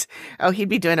 Oh, he'd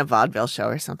be doing a vaudeville show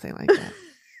or something like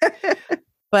that.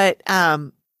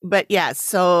 But yeah,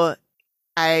 so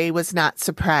I was not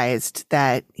surprised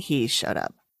that he showed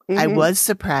up. I was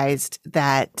surprised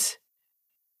that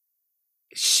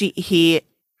he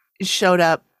showed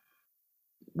up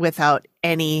without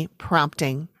any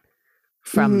prompting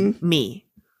from me.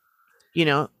 You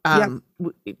know,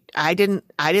 I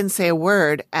didn't say a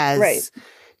word as Right.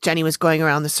 Jenny was going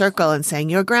around the circle and saying,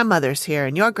 your grandmother's here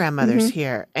and your grandmother's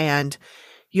here and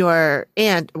your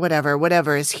aunt,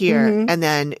 whatever is here. And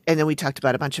then we talked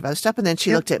about a bunch of other stuff. And then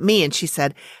she looked at me and she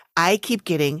said, I keep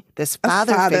getting this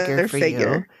father figure for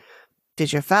you.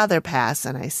 Did your father pass?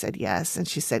 And I said, yes. And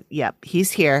she said, yep,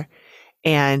 he's here.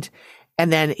 And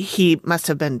then he must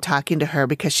have been talking to her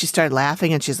because she started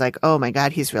laughing and she's like, oh my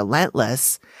God, he's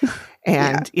relentless.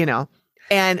 And, you know,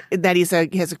 and that he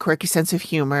has a quirky sense of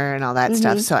humor and all that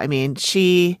stuff. So, I mean,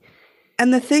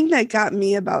 and the thing that got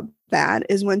me about that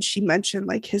is when she mentioned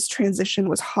like his transition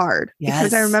was hard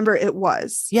because I remember it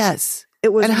was. Yes.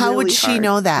 It was. And how really would she hard.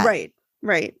 know that?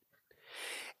 Right.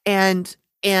 And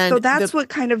so that's what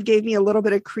kind of gave me a little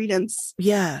bit of credence.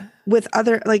 Yeah. With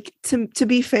other, like, to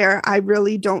be fair, I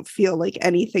really don't feel like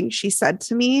anything she said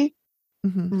to me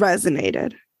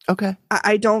resonated. Okay.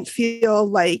 I don't feel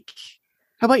like.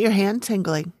 How about your hand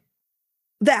tingling?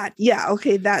 That, yeah,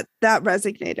 okay, that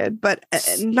resonated, but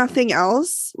nothing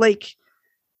else. Like,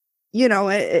 you know,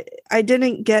 I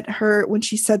didn't get her when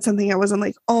she said something. I wasn't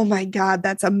like, oh my God,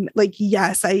 that's like,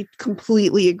 yes, I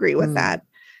completely agree with that.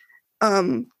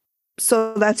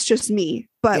 So that's just me.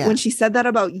 But when she said that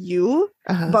about you,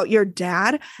 about your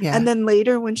dad, and then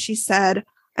later when she said,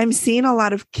 I'm seeing a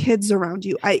lot of kids around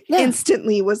you, I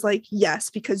instantly was like, yes,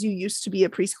 because you used to be a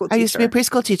preschool teacher. I used to be a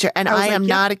preschool teacher, and I am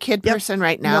not a kid person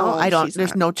right now. No,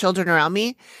 there's no children around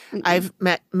me. I've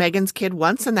met Megan's kid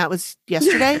once, and that was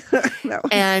yesterday.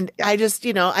 And I just,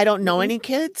 you know, I don't know any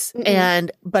kids,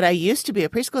 but I used to be a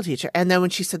preschool teacher. And then when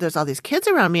she said there's all these kids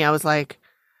around me, I was like,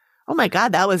 oh my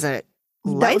God, that was a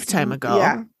lifetime ago.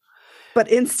 Yeah.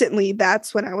 But instantly,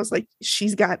 that's when I was like,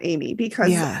 she's got Amy,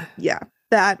 because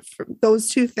that those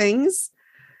two things,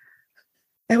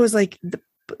 it was like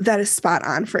that is spot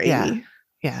on for Amy.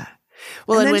 Yeah.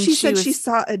 Well, and then when she said she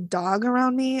saw a dog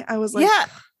around me, I was like,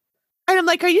 and I'm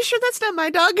like, are you sure that's not my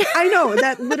dog? I know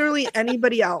that literally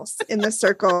anybody else in the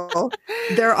circle,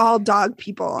 they're all dog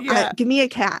people. Give me a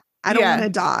cat. I don't want a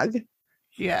dog.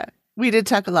 Yeah. We did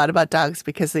talk a lot about dogs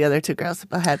because the other two girls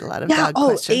had a lot of dog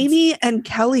questions. Amy and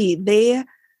Kelly, they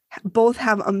both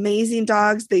have amazing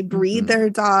dogs. They breed their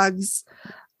dogs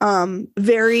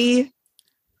very,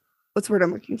 what's the word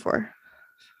I'm looking for?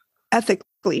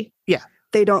 Ethically. Yeah.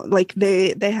 They don't like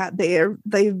they vet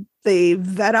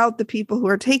out the people who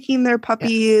are taking their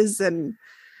puppies. And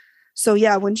so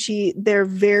when they're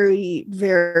very,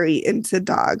 very into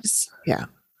dogs. Yeah.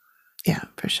 Yeah,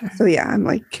 for sure. So I'm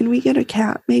like, can we get a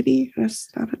cat? Maybe it's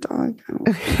not a dog.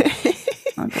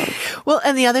 Well,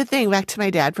 and the other thing, back to my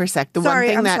dad for a sec.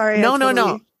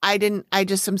 No, I didn't. I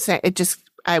just am saying it. Just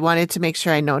I wanted to make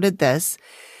sure I noted this,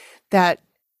 that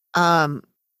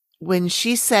when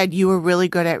she said you were really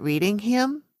good at reading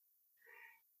him,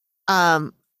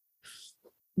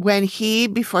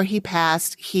 before he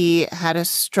passed, he had a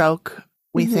stroke,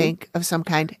 we think, of some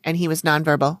kind, and he was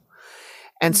nonverbal,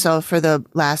 and so for the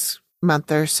last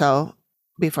month or so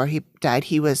before he died,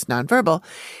 he was nonverbal.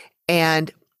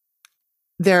 And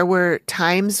there were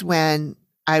times when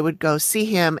I would go see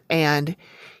him and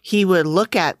he would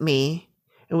look at me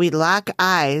and we'd lock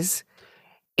eyes.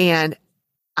 And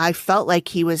I felt like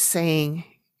he was saying,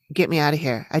 get me out of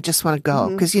here. I just want to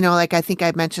go. Because, you know, like I think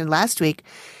I mentioned last week,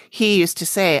 he used to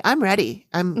say, I'm ready.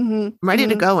 I'm ready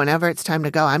to go whenever it's time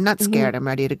to go. I'm not scared. I'm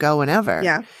ready to go whenever.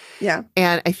 Yeah. Yeah.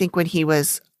 And I think when he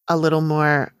was a little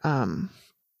more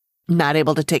not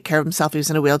able to take care of himself, he was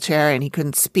in a wheelchair and he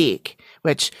couldn't speak,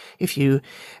 which if you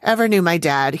ever knew my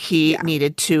dad, he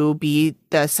needed to be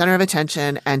the center of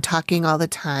attention and talking all the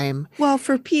time. Well,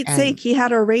 for Pete's sake, he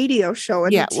had a radio show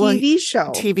and a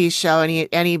TV show.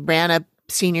 And he ran a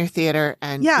senior theater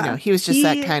and you know, he was just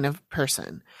that kind of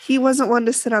person. He wasn't one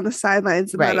to sit on the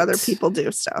sidelines and let other people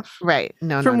do stuff. Right.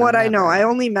 From what I know, I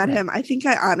only met him. I think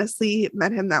I honestly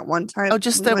met him that one time. Oh,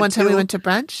 just the one time we went to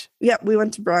brunch? Yep, we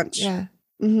went to brunch. Yeah.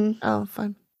 Oh,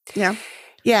 fun. Yeah.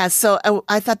 Yeah. So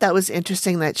I thought that was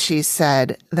interesting that she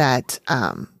said that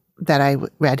that I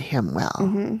read him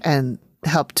well and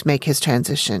helped make his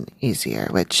transition easier,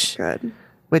 which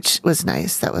was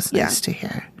nice. That was nice to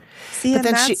hear. See, but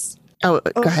then go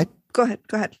ahead. Go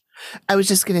ahead. I was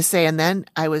just going to say, and then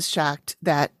I was shocked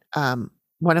that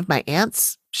one of my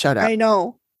aunts showed up. I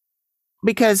know.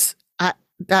 Because I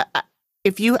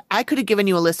could have given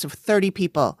you a list of 30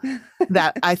 people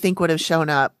that I think would have shown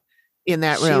up in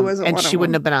that room and she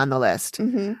wouldn't have been on the list.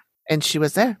 And she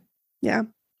was there. Yeah.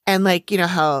 And like, you know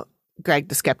how Greg,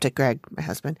 the skeptic Greg, my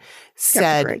husband,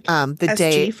 said the SG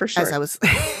day for sure. as I was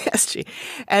SG,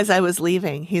 as I was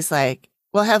leaving, he's like,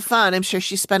 well, have fun. I'm sure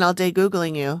she spent all day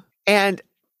Googling you. And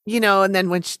and then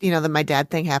when then my dad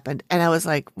thing happened, and I was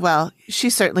like, well, she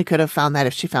certainly could have found that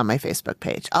if she found my Facebook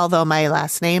page. Although my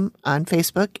last name on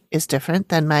Facebook is different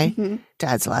than my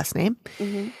dad's last name.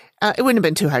 Mm-hmm. It wouldn't have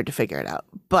been too hard to figure it out.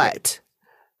 But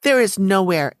there is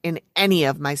nowhere in any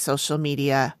of my social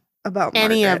media about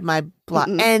any Margaret. of my blog,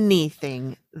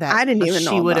 anything that I didn't even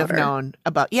know she would about have her. known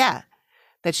about. Yeah.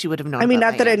 That she would have known. I mean,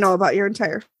 about not that my I know aunt. about your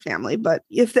entire family, but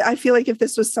I feel like if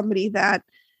this was somebody that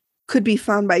could be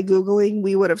found by Googling,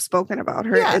 we would have spoken about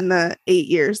her Yeah. in the 8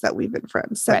 years that we've been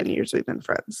friends, 7 years we've been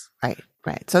friends.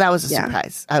 Right. So that was a Yeah.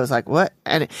 surprise. I was like, what?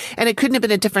 And it couldn't have been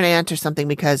a different aunt or something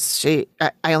because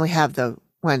I only have the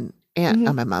one aunt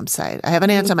on my mom's side. I have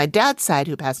an aunt on my dad's side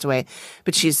who passed away,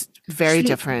 but she's very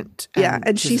different.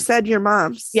 And she said your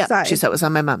mom's side. She said it was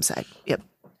on my mom's side. Yep.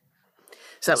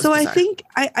 So, that was So bizarre.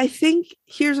 I think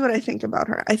here's what I think about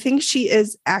her. I think she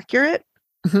is accurate.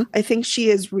 Mhm. I think she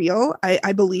is real.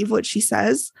 I believe what she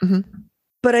says. Mhm.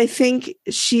 But I think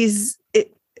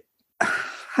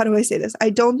how do I say this? I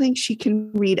don't think she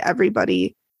can read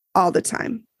everybody all the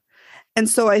time. And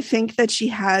so I think that she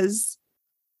has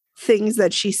things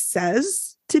that she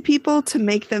says to people to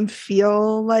make them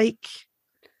feel like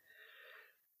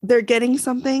they're getting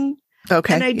something.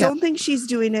 Okay. And I don't think she's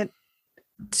doing it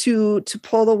to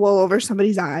pull the wool over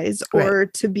somebody's eyes or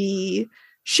to be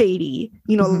shady,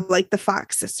 like the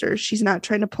Fox sisters. She's not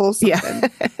trying to pull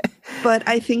something. Yeah. But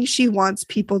I think she wants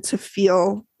people to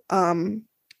feel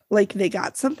like they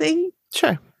got something.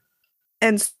 Sure.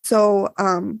 And so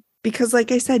because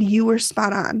like I said, you were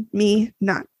spot on. Me,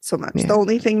 not so much. Yeah. The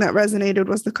only thing that resonated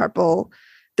was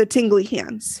the tingly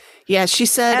hands. Yeah, she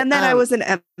said. And then I was an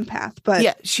empath, but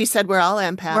yeah, she said we're all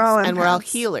empaths and we're all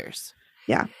empaths. healers.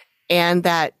 Yeah. And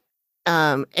that,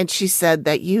 and she said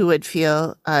that you would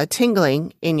feel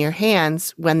tingling in your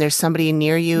hands when there's somebody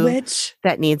near you which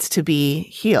that needs to be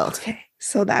healed. okay,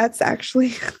 so that's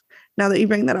actually now that you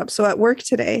bring that up. So at work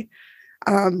today,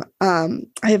 I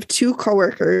have 2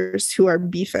 coworkers who are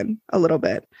beefing a little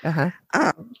bit. Uh-huh.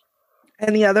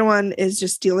 And the other one is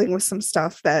just dealing with some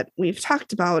stuff that we've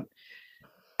talked about.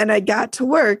 And I got to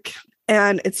work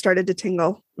and it started to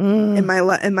tingle in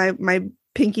my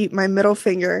pinky, my middle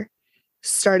finger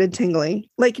started tingling.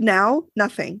 Like now,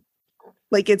 nothing.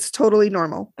 Like it's totally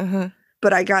normal. Uh-huh.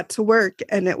 But I got to work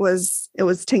and it was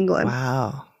tingling.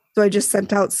 Wow. So I just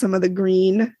sent out some of the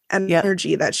green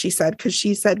energy that she said, because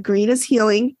she said green is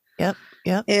healing.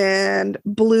 Yep. And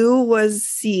blue was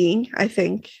seeing, I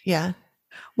think. Yeah.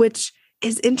 Which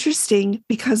is interesting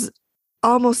because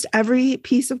almost every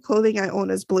piece of clothing I own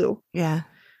is blue. Yeah.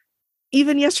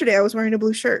 Even yesterday, I was wearing a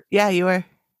blue shirt. Yeah, you were.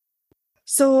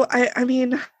 So I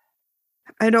mean,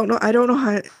 I don't know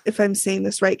how, if I'm saying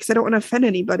this right, because I don't want to offend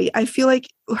anybody. I feel like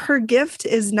her gift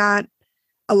is not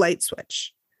a light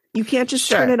switch. You can't just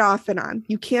turn it off and on.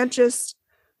 You can't just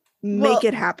make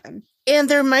it happen. And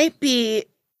there might be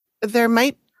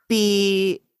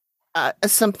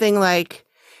something like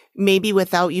maybe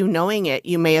without you knowing it,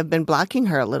 you may have been blocking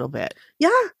her a little bit.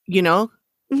 Yeah.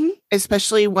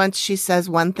 Especially once she says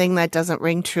one thing that doesn't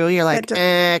ring true, you're like,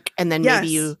 and then maybe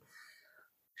you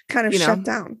kind of shut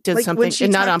down. Did like something, when she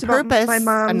and not on talked about purpose. My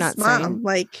mom's I'm not mom, saying.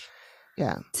 like,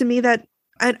 yeah. To me, that,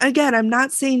 and again, I'm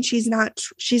not saying she's not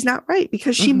right,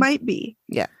 because she might be.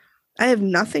 Yeah. I have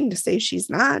nothing to say she's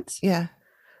not. Yeah.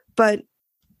 But,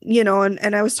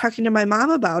 and I was talking to my mom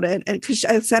about it, and because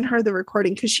I sent her the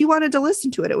recording because she wanted to listen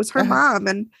to it. It was her mom.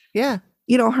 And,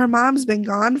 her mom's been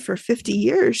gone for 50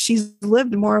 years. She's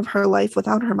lived more of her life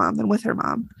without her mom than with her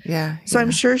mom. Yeah. So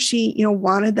I'm sure she,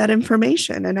 wanted that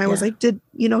information. And I was like,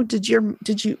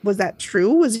 was that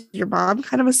true? Was your mom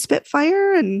kind of a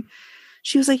spitfire? And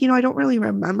she was like, I don't really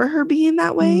remember her being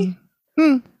that way.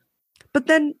 But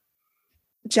then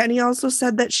Jenny also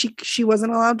said that she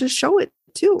wasn't allowed to show it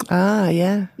too. Ah,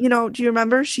 yeah. Do you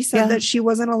remember? She said that she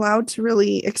wasn't allowed to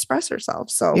really express herself.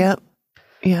 So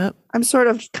Yep. I'm sort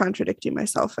of contradicting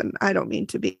myself, and I don't mean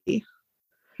to be.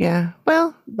 Yeah.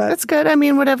 Well, but that's good. I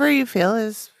mean, whatever you feel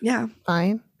is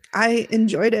fine. I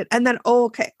enjoyed it. And then,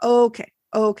 okay. So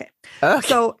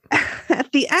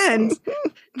at the end,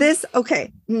 this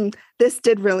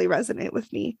did really resonate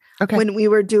with me. Okay. When we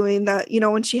were doing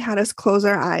when she had us close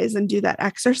our eyes and do that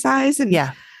exercise.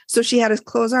 And so she had us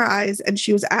close our eyes and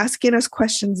she was asking us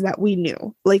questions that we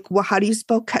knew. Like, well, how do you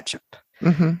spell ketchup?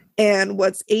 And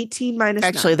what's 18 minus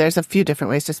Actually, 9? there's a few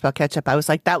different ways to spell ketchup. I was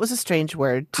like, that was a strange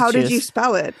word. How did you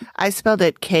spell it? I spelled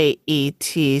it Ketchup.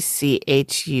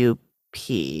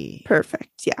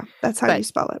 Perfect. Yeah, that's how you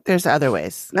spell it. There's other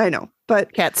ways. I know,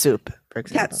 but cat soup, for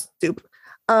example. Cat soup.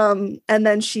 And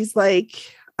then she's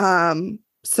like,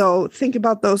 so think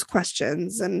about those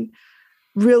questions. And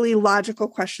really logical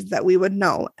questions that we would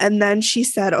know. And then she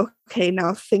said, okay,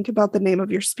 now think about the name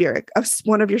of your spirit, of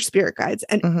one of your spirit guides.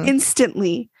 And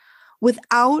instantly,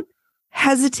 without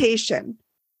hesitation,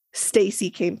 Stacy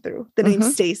came through. The name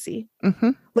Stacy.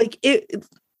 Like it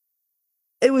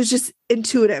was just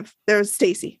intuitive. There's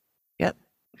Stacy. Yep.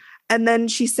 And then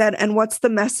she said, and what's the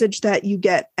message that you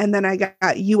get? And then I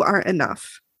got, you aren't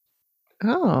enough.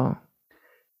 Oh.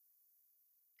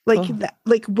 Like that,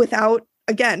 like without,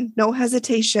 again, no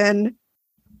hesitation,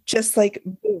 just like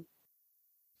boom.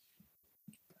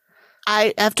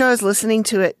 After I was listening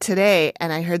to it today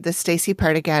and I heard the Stacy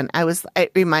part again,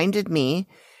 it reminded me,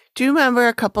 do you remember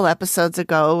a couple episodes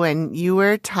ago when you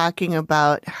were talking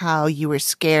about how you were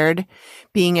scared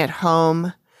being at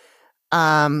home,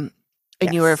 and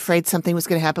you were afraid something was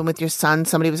going to happen with your son,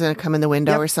 somebody was going to come in the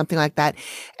window or something like that,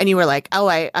 and you were like, oh,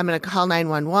 I'm going to call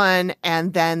 911,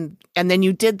 and then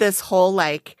you did this whole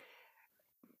like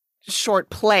short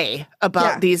play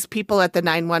about these people at the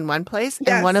 911 place,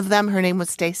 and one of them, her name was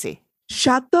Stacy.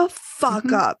 Shut the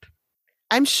fuck up.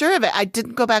 I'm sure of it. I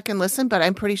didn't go back and listen, but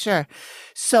I'm pretty sure.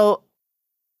 So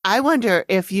I wonder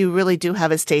if you really do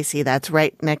have a Stacy that's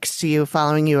right next to you,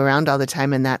 following you around all the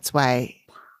time, and that's why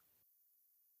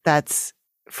that's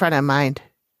front of mind.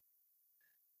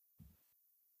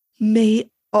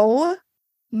 Oh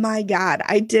my God.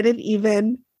 I didn't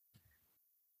even.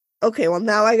 Okay, well,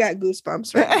 now I got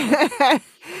goosebumps right now.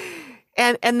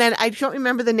 and then I don't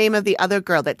remember the name of the other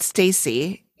girl that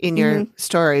Stacy in your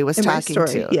story was talking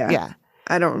to. Yeah.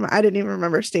 I don't remember. I didn't even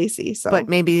remember Stacy. So, but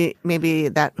maybe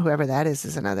that whoever that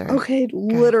is another. Okay, guy.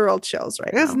 Literal chills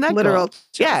right now. Isn't that literal cool?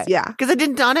 chills. Yeah, because it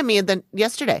didn't dawn on me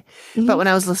yesterday. But when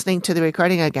I was listening to the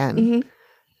recording again,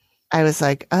 I was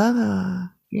like, oh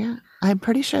yeah, I'm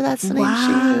pretty sure that's the name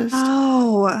she used.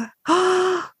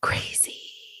 Oh, crazy.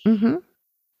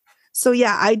 So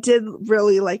yeah, I did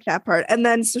really like that part. And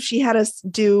then so she had us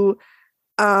do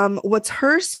what's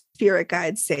her spirit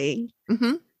guide saying.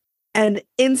 And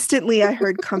instantly I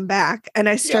heard come back and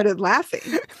I started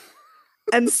laughing.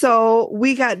 And so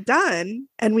we got done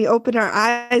and we opened our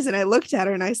eyes and I looked at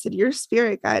her and I said, your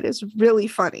spirit guide is really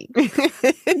funny.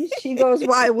 And she goes,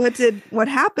 why? What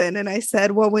happened? And I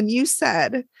said, well, when you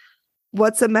said,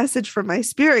 what's a message from my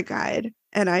spirit guide?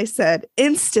 And I said,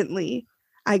 instantly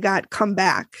I got come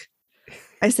back.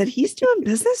 I said, he's doing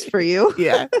business for you.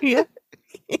 Yeah.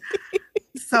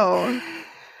 So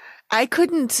I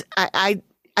couldn't,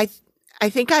 I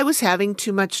think I was having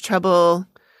too much trouble.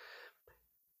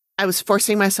 I was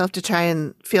forcing myself to try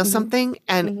and feel something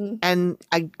and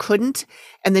I couldn't.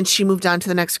 And then she moved on to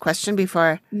the next question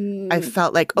before I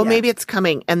felt like, maybe it's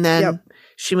coming. And then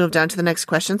she moved on to the next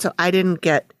question. So I didn't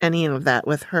get any of that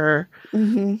with her,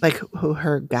 like who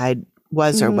her guide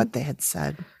was or what they had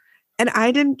said. And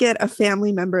I didn't get a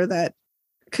family member that,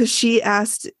 because she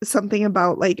asked something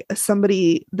about like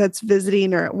somebody that's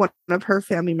visiting or one of her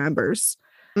family members,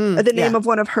 the name of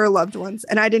one of her loved ones.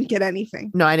 And I didn't get anything.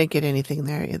 No, I didn't get anything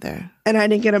there either. And I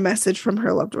didn't get a message from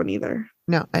her loved one either.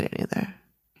 No, I didn't either.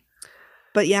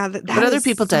 But yeah, but other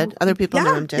people did. Other people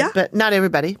knew him did, but not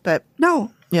everybody. But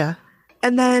no. Yeah.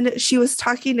 And then she was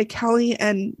talking to Kelly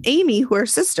and Amy, who are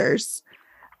sisters.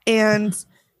 And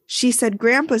she said,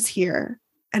 Grandpa's here.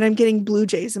 And I'm getting blue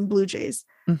jays and blue jays.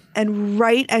 And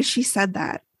right as she said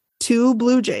that, 2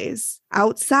 blue jays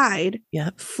outside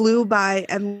flew by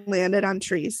and landed on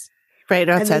trees. Right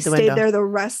outside the window. And they stayed there the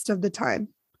rest of the time.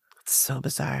 It's so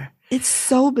bizarre. It's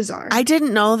so bizarre. I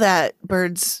didn't know that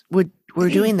birds were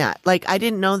doing that. Like, I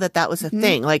didn't know that was a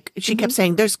thing. Like, she kept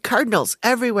saying, there's cardinals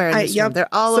everywhere in this room. They're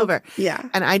all over. Yeah.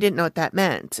 And I didn't know what that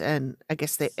meant. And I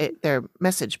guess they're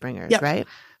message bringers, right?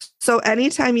 So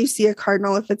anytime you see a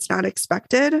cardinal, if it's not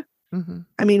expected,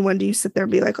 I mean, when do you sit there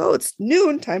and be like, oh, it's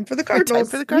noon, time for the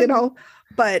cardinals, you know?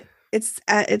 But it's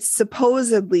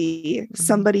supposedly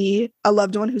somebody, a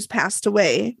loved one who's passed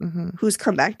away, who's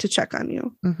come back to check on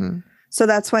you. So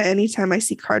that's why anytime I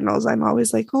see cardinals, I'm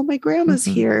always like, oh, my grandma's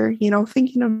here, you know,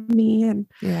 thinking of me. And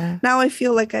now I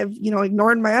feel like I've, you know,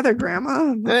 ignored my other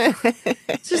grandma.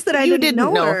 It's just that I didn't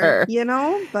know her, you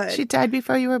know, but she died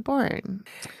before you were born.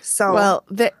 So, well,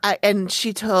 and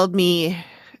she told me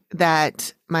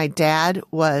that my dad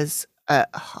was a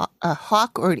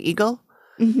hawk or an eagle.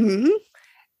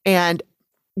 And,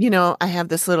 you know, I have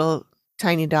this little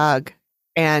tiny dog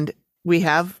and we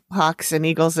have hawks and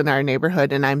eagles in our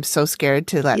neighborhood and I'm so scared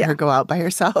to let her go out by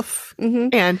herself.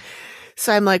 And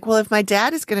so I'm like, well, if my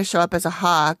dad is going to show up as a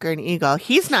hawk or an eagle,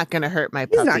 he's not going to hurt my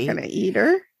puppy. He's not going to eat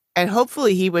her. And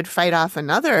hopefully he would fight off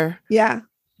another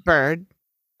bird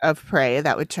of prey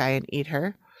that would try and eat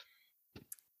her.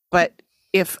 But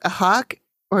if a hawk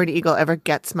or an eagle ever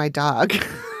gets my dog,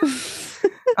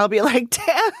 I'll be like,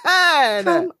 Dad.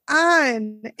 Come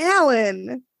on,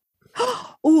 Alan.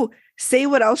 Oh, say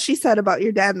what else she said about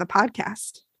your dad in the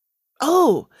podcast.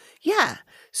 Oh, yeah.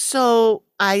 So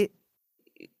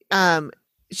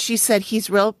she said he's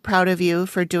real proud of you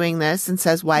for doing this and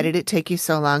says, why did it take you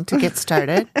so long to get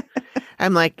started?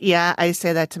 I'm like, yeah, I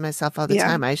say that to myself all the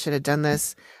time. I should have done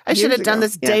this. I should have done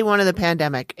this day one of the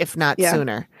pandemic, if not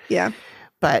sooner. Yeah.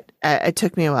 But it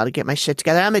took me a while to get my shit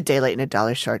together. I'm a day late and a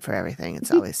dollar short for everything.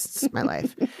 It's my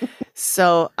life.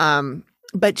 So,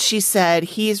 but she said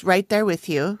he's right there with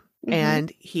you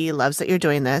and he loves that you're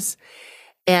doing this.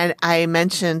 And I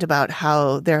mentioned about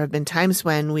how there have been times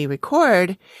when we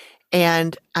record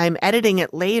and I'm editing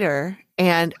it later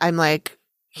and I'm like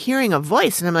hearing a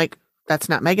voice and I'm like, that's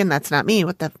not Megan. That's not me.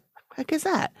 What the heck is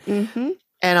that? And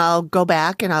I'll go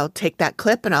back and I'll take that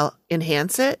clip and I'll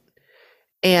enhance it.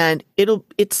 And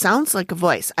it sounds like a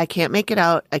voice. I can't make it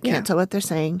out. I can't tell what they're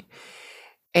saying.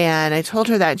 And I told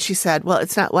her that and she said, well,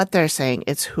 it's not what they're saying.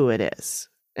 It's who it is.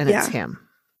 And it's him.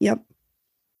 Yep.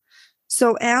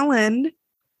 So Alan,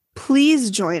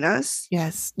 please join us.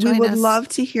 Yes. We would love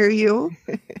to hear you.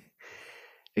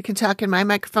 You can talk in my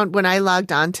microphone. When I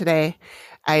logged on today,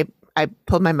 I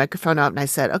pulled my microphone out and I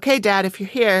said, okay, Dad, if you're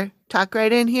here, talk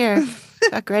right in here.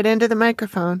 Talk right into the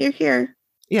microphone. You're here.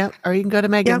 Yeah. Or you can go to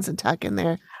Megan's and talk in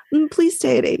there. Please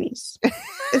stay at Amy's.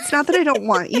 It's not that I don't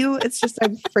want you. It's just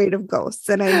I'm afraid of ghosts.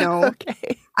 And I know.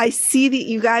 Okay. I see that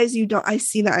you guys, I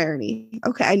see the irony.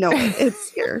 Okay. I know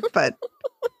it's here, but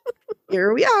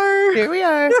here we are. Here we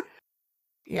are.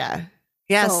 Yeah.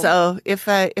 Yeah. So if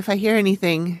I hear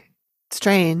anything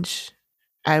strange,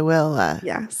 I will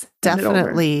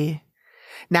definitely.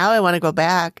 Now I want to go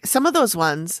back. Some of those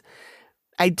ones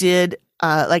I did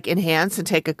like enhance and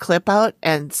take a clip out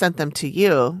and sent them to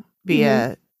you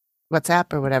via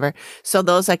WhatsApp or whatever. So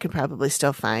those I could probably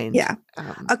still find. Yeah.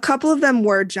 A couple of them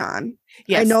were John.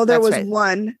 Yes, I know there was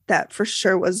one that for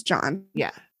sure was John.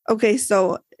 Yeah. Okay.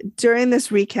 So during this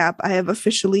recap, I have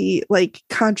officially like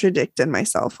contradicted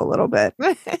myself a little bit.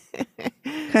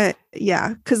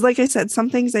 Yeah. Cause like I said, some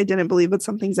things I didn't believe, but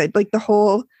some things I like the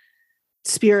whole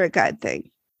spirit guide thing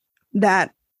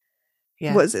that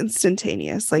was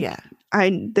instantaneous. Like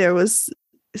there was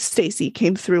Stacy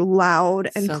came through loud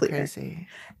and so clear. Crazy.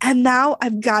 And now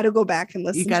I've got to go back and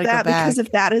listen to that because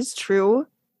if that is true,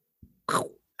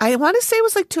 I want to say it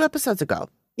was like 2 episodes ago.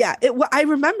 Yeah, I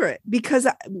remember it because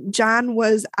John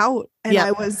was out and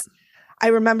I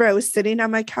remember I was sitting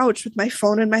on my couch with my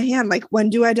phone in my hand. Like, when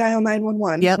do I dial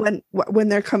 911? Yep. When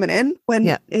they're coming in?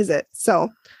 When is it? So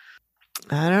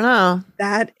I don't know.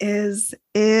 That is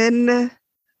insane.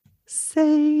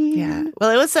 Yeah.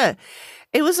 Well, it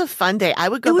was a fun day. I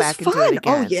would go back and do it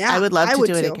again. Oh, yeah. I would love to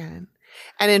do it again.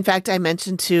 And in fact, I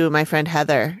mentioned to my friend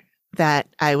Heather that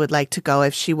I would like to go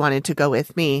if she wanted to go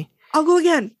with me. I'll go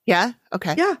again. Yeah.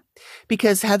 Okay. Yeah.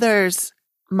 Because Heather's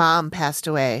mom passed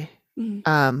away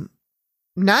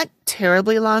not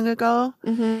terribly long ago.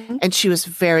 And she was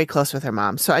very close with her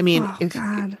mom. So, I mean,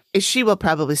 if she will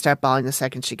probably start bawling the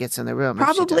second she gets in the room.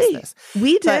 Probably. If she does this.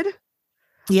 We did.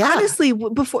 Yeah. Honestly,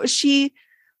 before she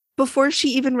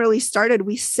even really started,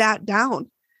 we sat down.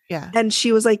 Yeah. And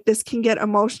she was like, this can get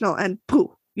emotional. And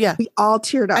pooh. Yeah. We all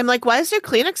teared up. I'm like, why is there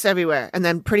Kleenex everywhere? And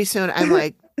then pretty soon I'm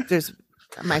like,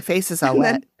 my face is all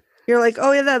wet. You're like,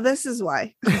 oh yeah, this is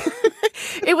why.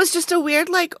 It was just a weird,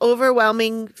 like,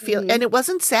 overwhelming feel. And it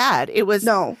wasn't sad. It was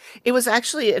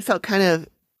actually, it felt kind of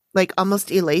like almost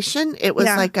elation. It was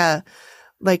like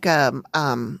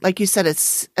you said,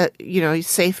 it's a,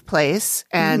 safe place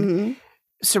and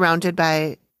surrounded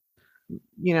by,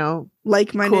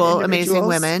 like-minded cool, amazing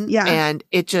women. Yeah. And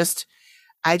I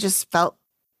just felt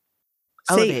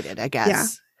elevated, I guess. Yeah.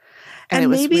 And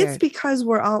maybe it's because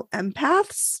we're all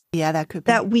empaths. Yeah, that could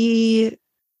be.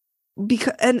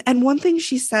 And one thing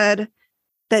she said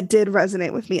that did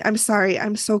resonate with me. I'm sorry,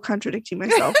 I'm so contradicting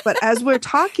myself. But as we're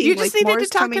talking, you just needed to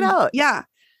talk it out. Yeah.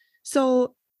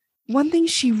 So one thing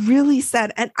she really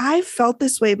said, and I've felt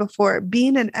this way before,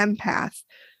 being an empath,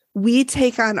 we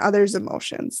take on others'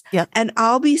 emotions. Yep. And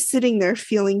I'll be sitting there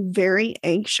feeling very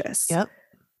anxious. Yep.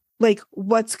 Like,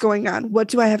 what's going on? What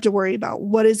do I have to worry about?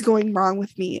 What is going wrong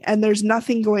with me? And there's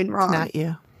nothing going wrong. It's not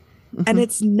you. And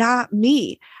it's not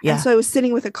me. Yeah. And so I was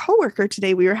sitting with a coworker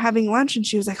today. We were having lunch and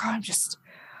she was like, oh,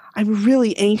 I'm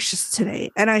really anxious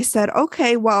today. And I said,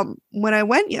 okay, well, when I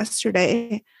went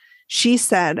yesterday, she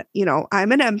said,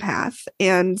 I'm an empath.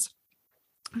 And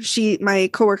my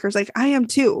coworker's like, I am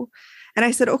too. And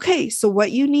I said, okay, so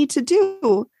what you need to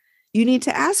do, you need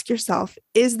to ask yourself,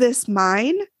 is this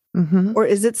mine? Or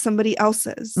is it somebody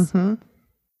else's?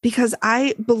 Because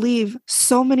I believe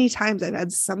so many times I've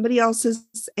had somebody else's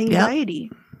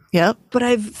anxiety. Yep. but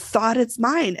I've thought it's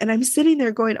mine. And I'm sitting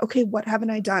there going, okay, what haven't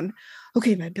I done?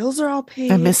 Okay, my bills are all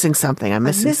paid. I'm missing something. I'm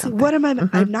missing something. What am I? Mhm.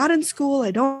 I'm not in school.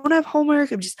 I don't have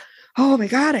homework. I'm just, oh my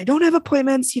God, I don't have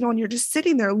appointments, and you're just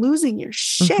sitting there losing your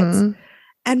shit. Mhm.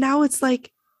 And now it's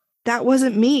like, that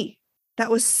wasn't me.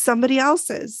 That was somebody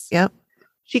else's. Yep.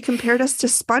 She compared us to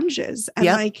sponges. And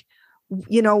Yep. like,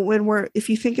 if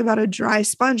you think about a dry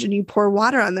sponge and you pour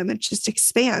water on them, it just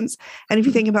expands. And if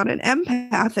you think about an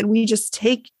empath and we just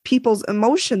take people's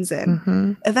emotions in,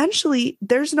 Mhm. eventually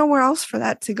there's nowhere else for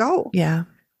that to go. Yeah.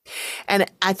 And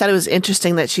I thought it was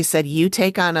interesting that she said, you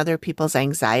take on other people's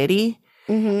anxiety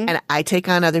Mhm. and I take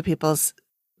on other people's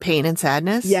pain and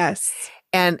sadness. Yes.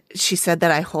 And she said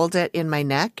that I hold it in my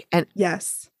neck. And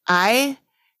Yes.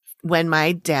 when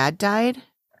my dad died,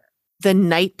 the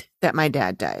night that my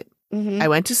dad died, Mhm. I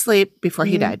went to sleep before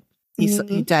he Mhm. died. He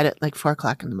Mhm. died at like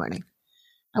 4:00 in the morning.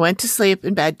 I went to sleep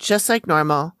in bed just like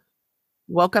normal,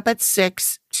 woke up at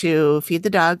 6 to feed the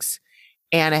dogs.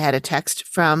 And I had a text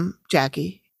from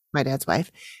Jackie, my dad's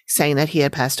wife, saying that he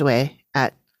had passed away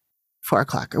at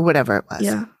 4:00 or whatever it was.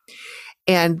 Yeah.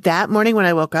 And that morning when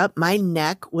I woke up, my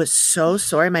neck was so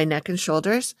sore, my neck and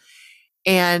shoulders.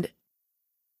 And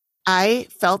I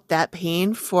felt that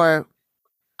pain for,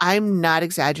 I'm not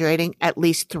exaggerating, at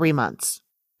least 3 months.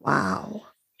 Wow.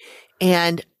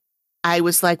 And I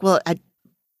was like, well,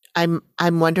 I'm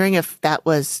wondering if that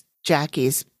was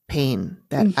Jackie's pain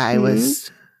that I Mhm.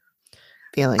 was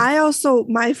feeling.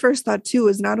 My first thought too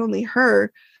is not only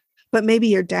her, but maybe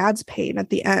your dad's pain at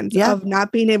the end Yeah. of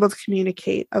not being able to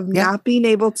communicate, of Yeah. not being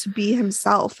able to be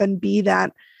himself and be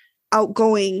that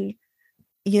outgoing,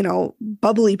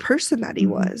 bubbly person that he Mhm.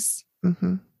 was.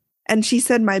 Mhm. And she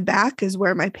said, my back is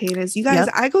where my pain is. You guys, Yep.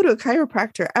 I go to a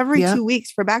chiropractor every Yep. 2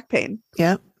 weeks for back pain.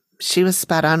 Yep. She was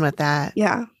spot on with that.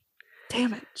 Yeah.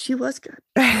 Damn it. She was good.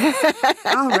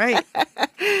 All right.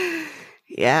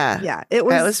 Yeah. Yeah. That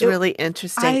was really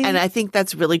interesting. And I think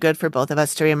that's really good for both of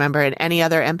us to remember. And any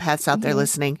other empaths out there Mhm.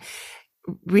 listening,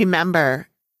 remember,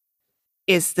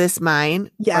 is this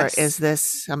mine Yes. or is this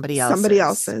somebody else's? Somebody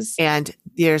else's. And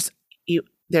there's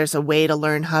a way to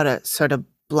learn how to sort of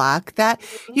block that.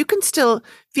 You can still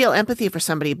feel empathy for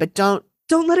somebody, but don't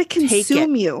let it take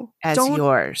consume it you. as Don't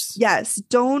yours. Yes,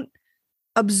 don't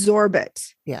absorb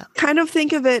it. Yeah. Kind of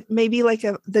think of it maybe like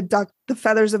the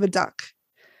feathers of a duck.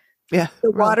 Yeah.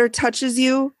 The water touches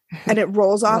you and it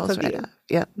rolls off rolls of right you. out.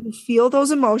 Yep. You feel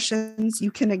those emotions,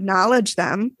 you can acknowledge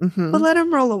them, Mhm. but let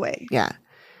them roll away. Yeah.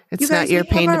 It's You guys, not your we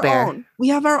have pain to our bear. own. We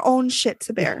have our own shit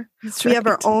to bear. That's We have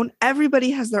our right. own,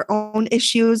 everybody has their own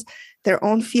issues, their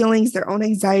own feelings, their own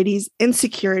anxieties,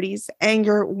 insecurities,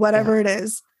 anger, whatever it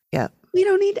is. Yeah. We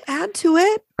don't need to add to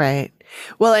it. Right.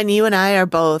 Well, and you and I are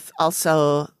both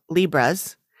also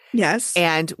Libras, Yes.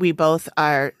 and we're both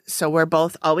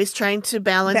always trying to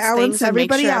balance things and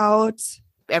make everybody sure out.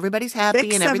 everybody's happy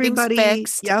Fix and everything's everybody.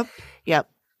 fixed. Yep. Yep.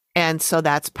 And so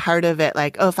that's part of it.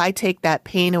 Like, if I take that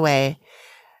pain away,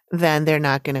 then they're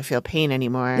not going to feel pain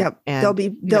anymore. Yep. And,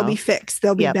 They'll be fixed.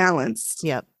 They'll be Yep. balanced.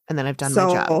 Yep. And then I've done my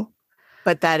job.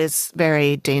 But that is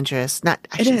very dangerous. I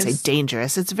shouldn't say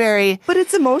dangerous. It's very, but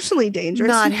it's emotionally dangerous.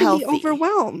 not you can healthy. Be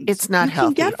overwhelmed. It's not you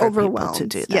healthy can get for overwhelmed. people to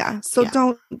do that. Yeah. So Yeah.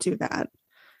 don't do that.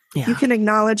 yeah. You can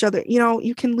acknowledge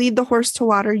you can lead the horse to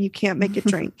water. You can't make it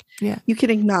drink. Yeah. You can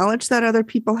acknowledge that other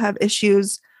people have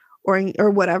issues or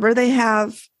whatever they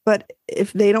have. But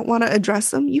if they don't want to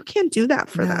address them, you can't do that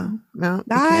for them. No, you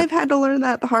can't. I've had to learn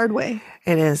that the hard way.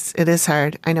 It is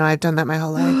hard. I know I've done that my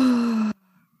whole life.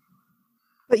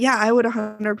 But yeah, I would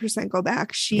 100% go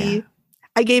back.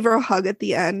 I gave her a hug at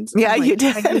the end. Yeah, I'm you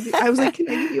did. I was like, can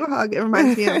I give you a hug? It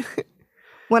reminds me of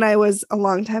when I was a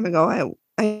long time ago,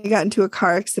 I got into a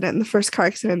car accident, the first car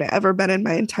accident I've ever been in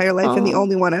my entire life, and the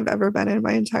only one I've ever been in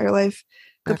my entire life.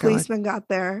 The policeman got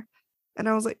there, and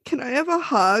I was like, can I have a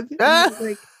hug? And he was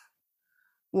like,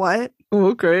 what?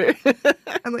 Okay.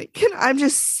 I'm like, I'm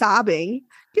just sobbing.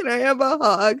 Can I have a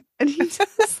hug? And he's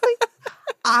just like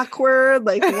awkward,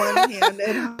 like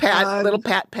one-handed hug. Little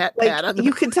pat Like, on the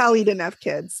you could tell he didn't have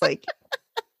kids. Like,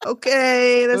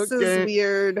 okay, this Okay. is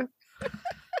weird.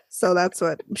 So that's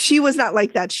what she was not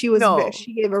like that. She was.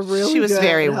 She gave a really. She was good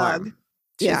very hug. warm.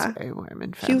 She was very warm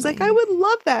and friendly. She was like, I would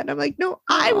love that. And I'm like, no,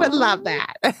 I would love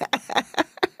that.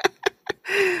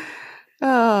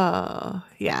 Oh,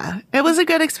 yeah. It was a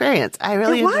good experience. I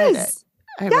really enjoyed it.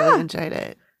 I really enjoyed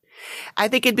it. I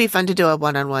think it'd be fun to do a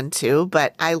one-on-one too,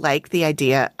 but I like the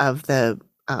idea of the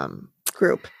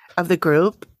group.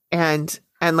 And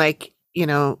like,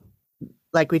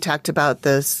 like we talked about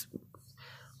this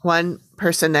one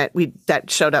person that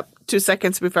showed up 2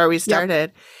 seconds before we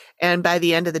started. Yep. And by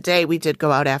the end of the day, we did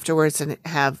go out afterwards and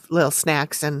have little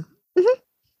snacks and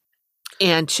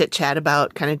and chit chat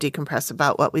about, kind of decompress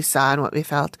about what we saw and what we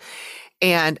felt.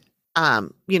 And,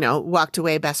 walked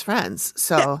away best friends.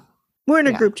 So Yeah. We're in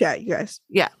a Yeah. group chat, you guys.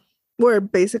 Yeah. We're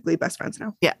basically best friends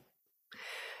now.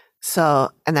 So,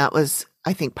 and that was,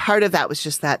 I think part of that was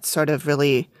just that sort of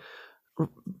really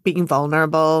being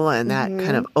vulnerable and that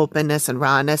kind of openness and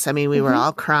rawness. I mean, we were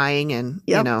all crying and,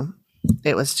 Yep.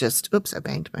 it was just, oops, I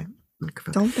banged my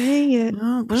microphone. Don't bang it.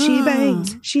 Oh, She wow.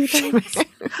 bangs. She bangs.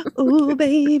 Ooh,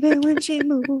 baby, when she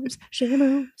moves, she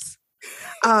moves.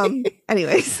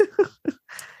 Anyways,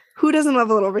 who doesn't love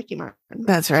a little Ricky Martin?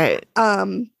 That's right.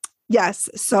 Yes.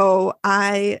 So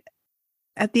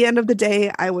at the end of the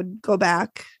day, I would go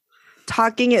back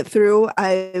talking it through.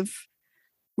 I've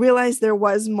realized there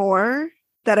was more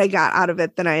that I got out of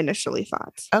it than I initially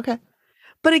thought. Okay.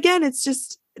 But again, it's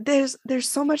just, there's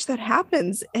so much that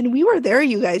happens, and we were there,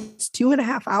 you guys,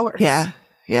 2.5 hours. Yeah.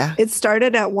 Yeah. It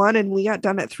started at 1 and we got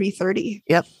done at 3:30.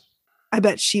 Yep. I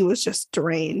bet she was just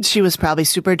drained. She was probably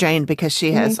super drained because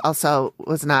she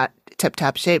was not tip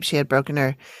top shape. She had broken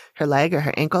her leg or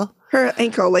her ankle. Her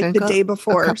ankle, like the day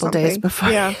before, a couple or something. days before.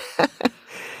 Yeah.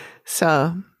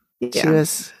 So she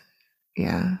was,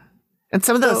 And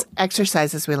some of those So-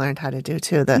 exercises we learned how to do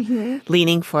too, the Mhm.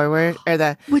 leaning forward or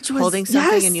the Which was holding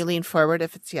something yes. and you lean forward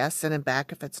if it's yes and then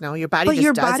back if it's no. Your body But just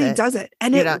your does body it. does it.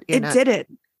 And You're it not- you're not- did it.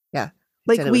 Yeah.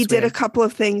 Like Said it we was did a weird. couple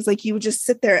of things. Like you would just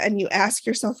sit there and you ask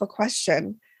yourself a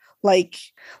question. Like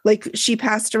she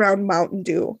passed around Mountain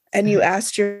Dew and you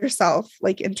asked yourself,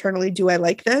 like internally, do I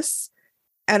like this?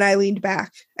 And I leaned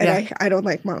back and Yeah. I don't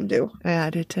like Mountain Dew. Yeah, I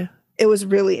did too. It was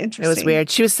really It interesting. was weird.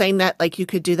 She was saying that like you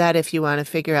could do that if you want to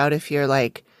figure out if you're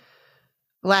like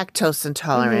lactose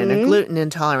intolerant or Mhm. gluten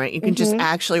intolerant. You can just Mhm.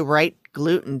 actually write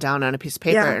gluten down on a piece of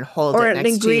paper Yeah. and hold Or it an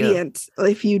next ingredient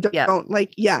if you don't Yeah.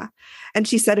 like, yeah. And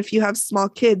she said, if you have small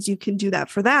kids, you can do that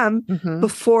for them to you. Mhm.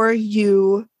 before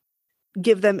you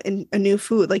give them a new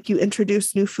food. Like you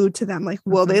introduce new food to them. Like,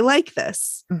 will Mhm. they like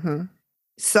this? Mhm.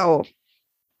 So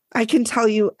I can tell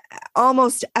you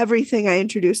almost everything I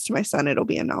introduce to my son, it'll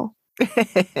be a no.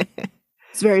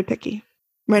 It's very picky.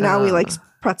 Right now, we like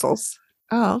pretzels.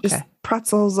 Oh, okay. Just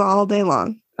pretzels all day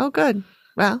long. Oh, good.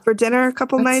 Well, For dinner, a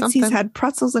couple That's nights, he's something. had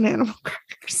pretzels and animal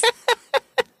crackers.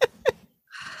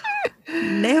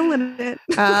 Nailing it.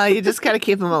 you just got to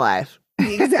keep them alive.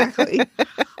 Exactly.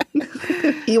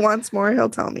 He wants more, he'll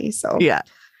tell me. So, Yeah.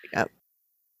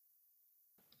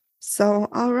 So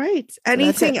all right.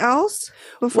 Anything else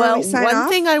before Well, we sign one off?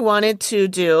 thing I wanted to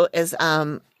do is,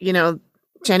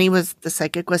 Jenny the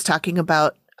psychic was talking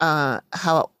about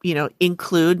how,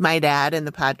 include my dad in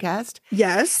the podcast.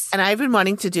 Yes. And I've been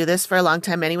wanting to do this for a long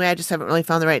time anyway. I just haven't really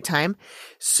found the right time.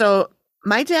 So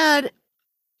my dad,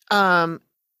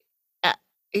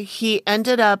 he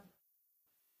ended up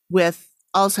with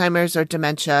Alzheimer's or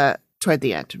dementia toward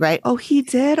the end, right? Oh, he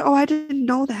did? Oh, I didn't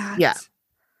know that. Yeah.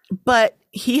 But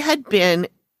he had been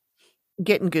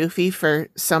getting goofy for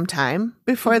some time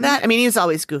before Mhm. that. I mean, he was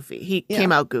always goofy. He Yeah.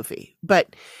 came out goofy,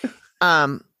 but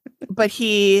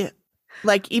he,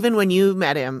 like, even when you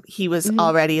met him, he was Mhm.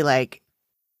 already like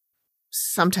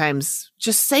sometimes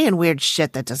just saying weird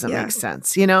shit that doesn't Yeah. make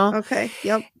sense, you know? Okay.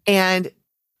 Yep. And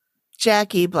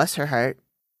Jackie, bless her heart,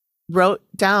 wrote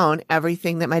down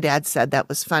everything that my dad said that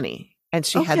was funny. And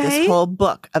she had Okay. this whole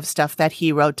book of stuff that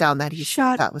he wrote down that he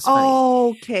Shut thought was funny.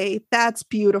 Okay. That's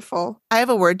beautiful. I have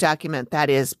a Word document that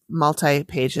is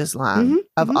multi-pages long Mhm,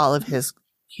 of mhm. all of his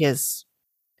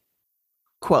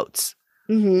quotes.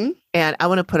 Mm-hmm. And I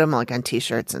want to put them like on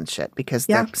t-shirts and shit because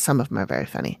Yeah. some of them are very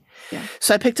funny. Yeah.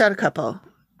 So I picked out a couple.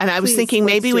 And I was Please, thinking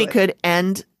let's maybe do we it. could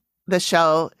end the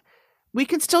show. We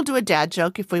can still do a dad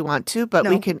joke if we want to, but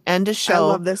we No. can end a I show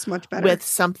love this much better. with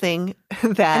something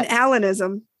an that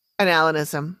Alanism. an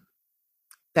Alanism.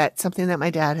 That's something that my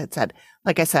dad had said.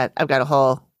 Like I said, I've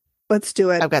got Let's do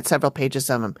it. I've got several pages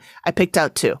of them. I picked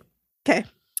out 2. Okay.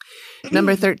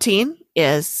 Number 13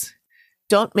 is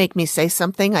don't make me say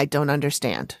something I don't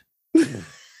understand.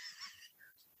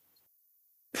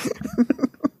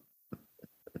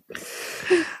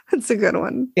 That's a good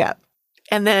one. Yeah.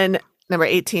 And then number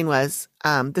 18 was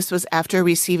this was after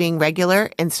receiving regular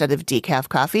instead of decaf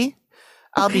coffee.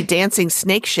 I'll be dancing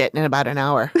snake shit in about an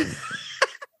hour.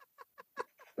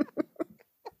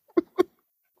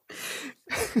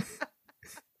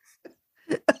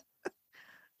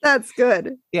 That's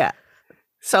good. Yeah.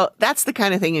 So that's the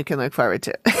kind of thing you can look forward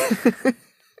to.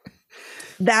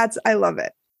 I love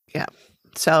it.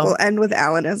 So, We'll end with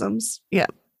Alanisms.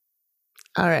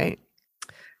 all right.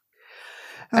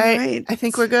 All All right. right. I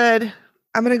think we're good.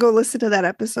 I'm going to go listen to that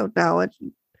episode now. And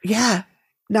Yeah.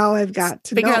 now I've got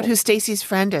to Figure know. out who Stacy's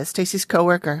friend is, Stacy's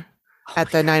coworker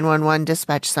at the 911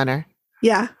 dispatch center.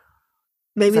 Yeah.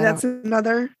 Maybe that's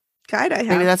another guide I have.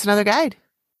 Maybe that's another guide.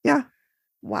 Yeah.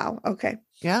 Wow. Okay.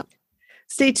 Yep.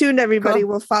 Stay tuned, everybody. Cool.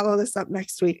 We'll follow this up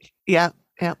next week. Yep.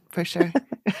 Yep. For sure.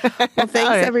 Well, thanks,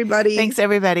 right. everybody. Thanks,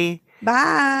 everybody.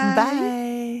 Bye.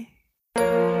 Bye.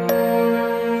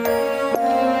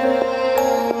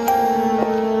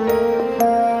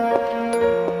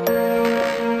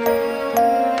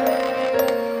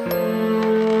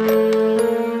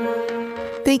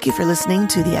 Thank you for listening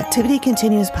to the Activity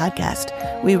Continues podcast.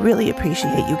 We really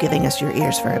appreciate you giving us your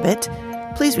ears for a bit.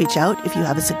 Please reach out if you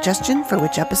have a suggestion for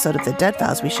which episode of the Dead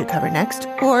Files we should cover next,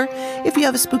 or if you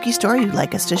have a spooky story you'd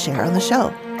like us to share on the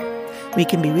show. We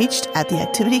can be reached at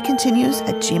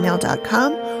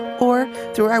theactivitycontinues@gmail.com or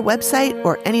through our website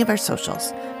or any of our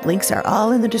socials. Links are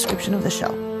all in the description of the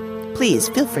show. Please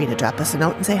feel free to drop us a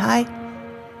note and say hi.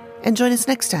 And join us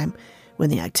next time when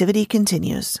the activity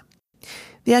continues.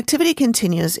 The Activity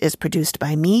Continues is produced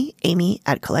by me, Amy,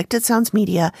 at Collected Sounds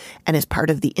Media and is part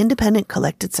of the independent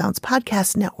Collected Sounds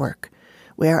podcast network.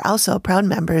 We are also proud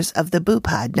members of the Boo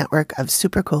Pod network of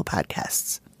super cool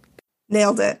podcasts.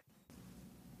 Nailed it.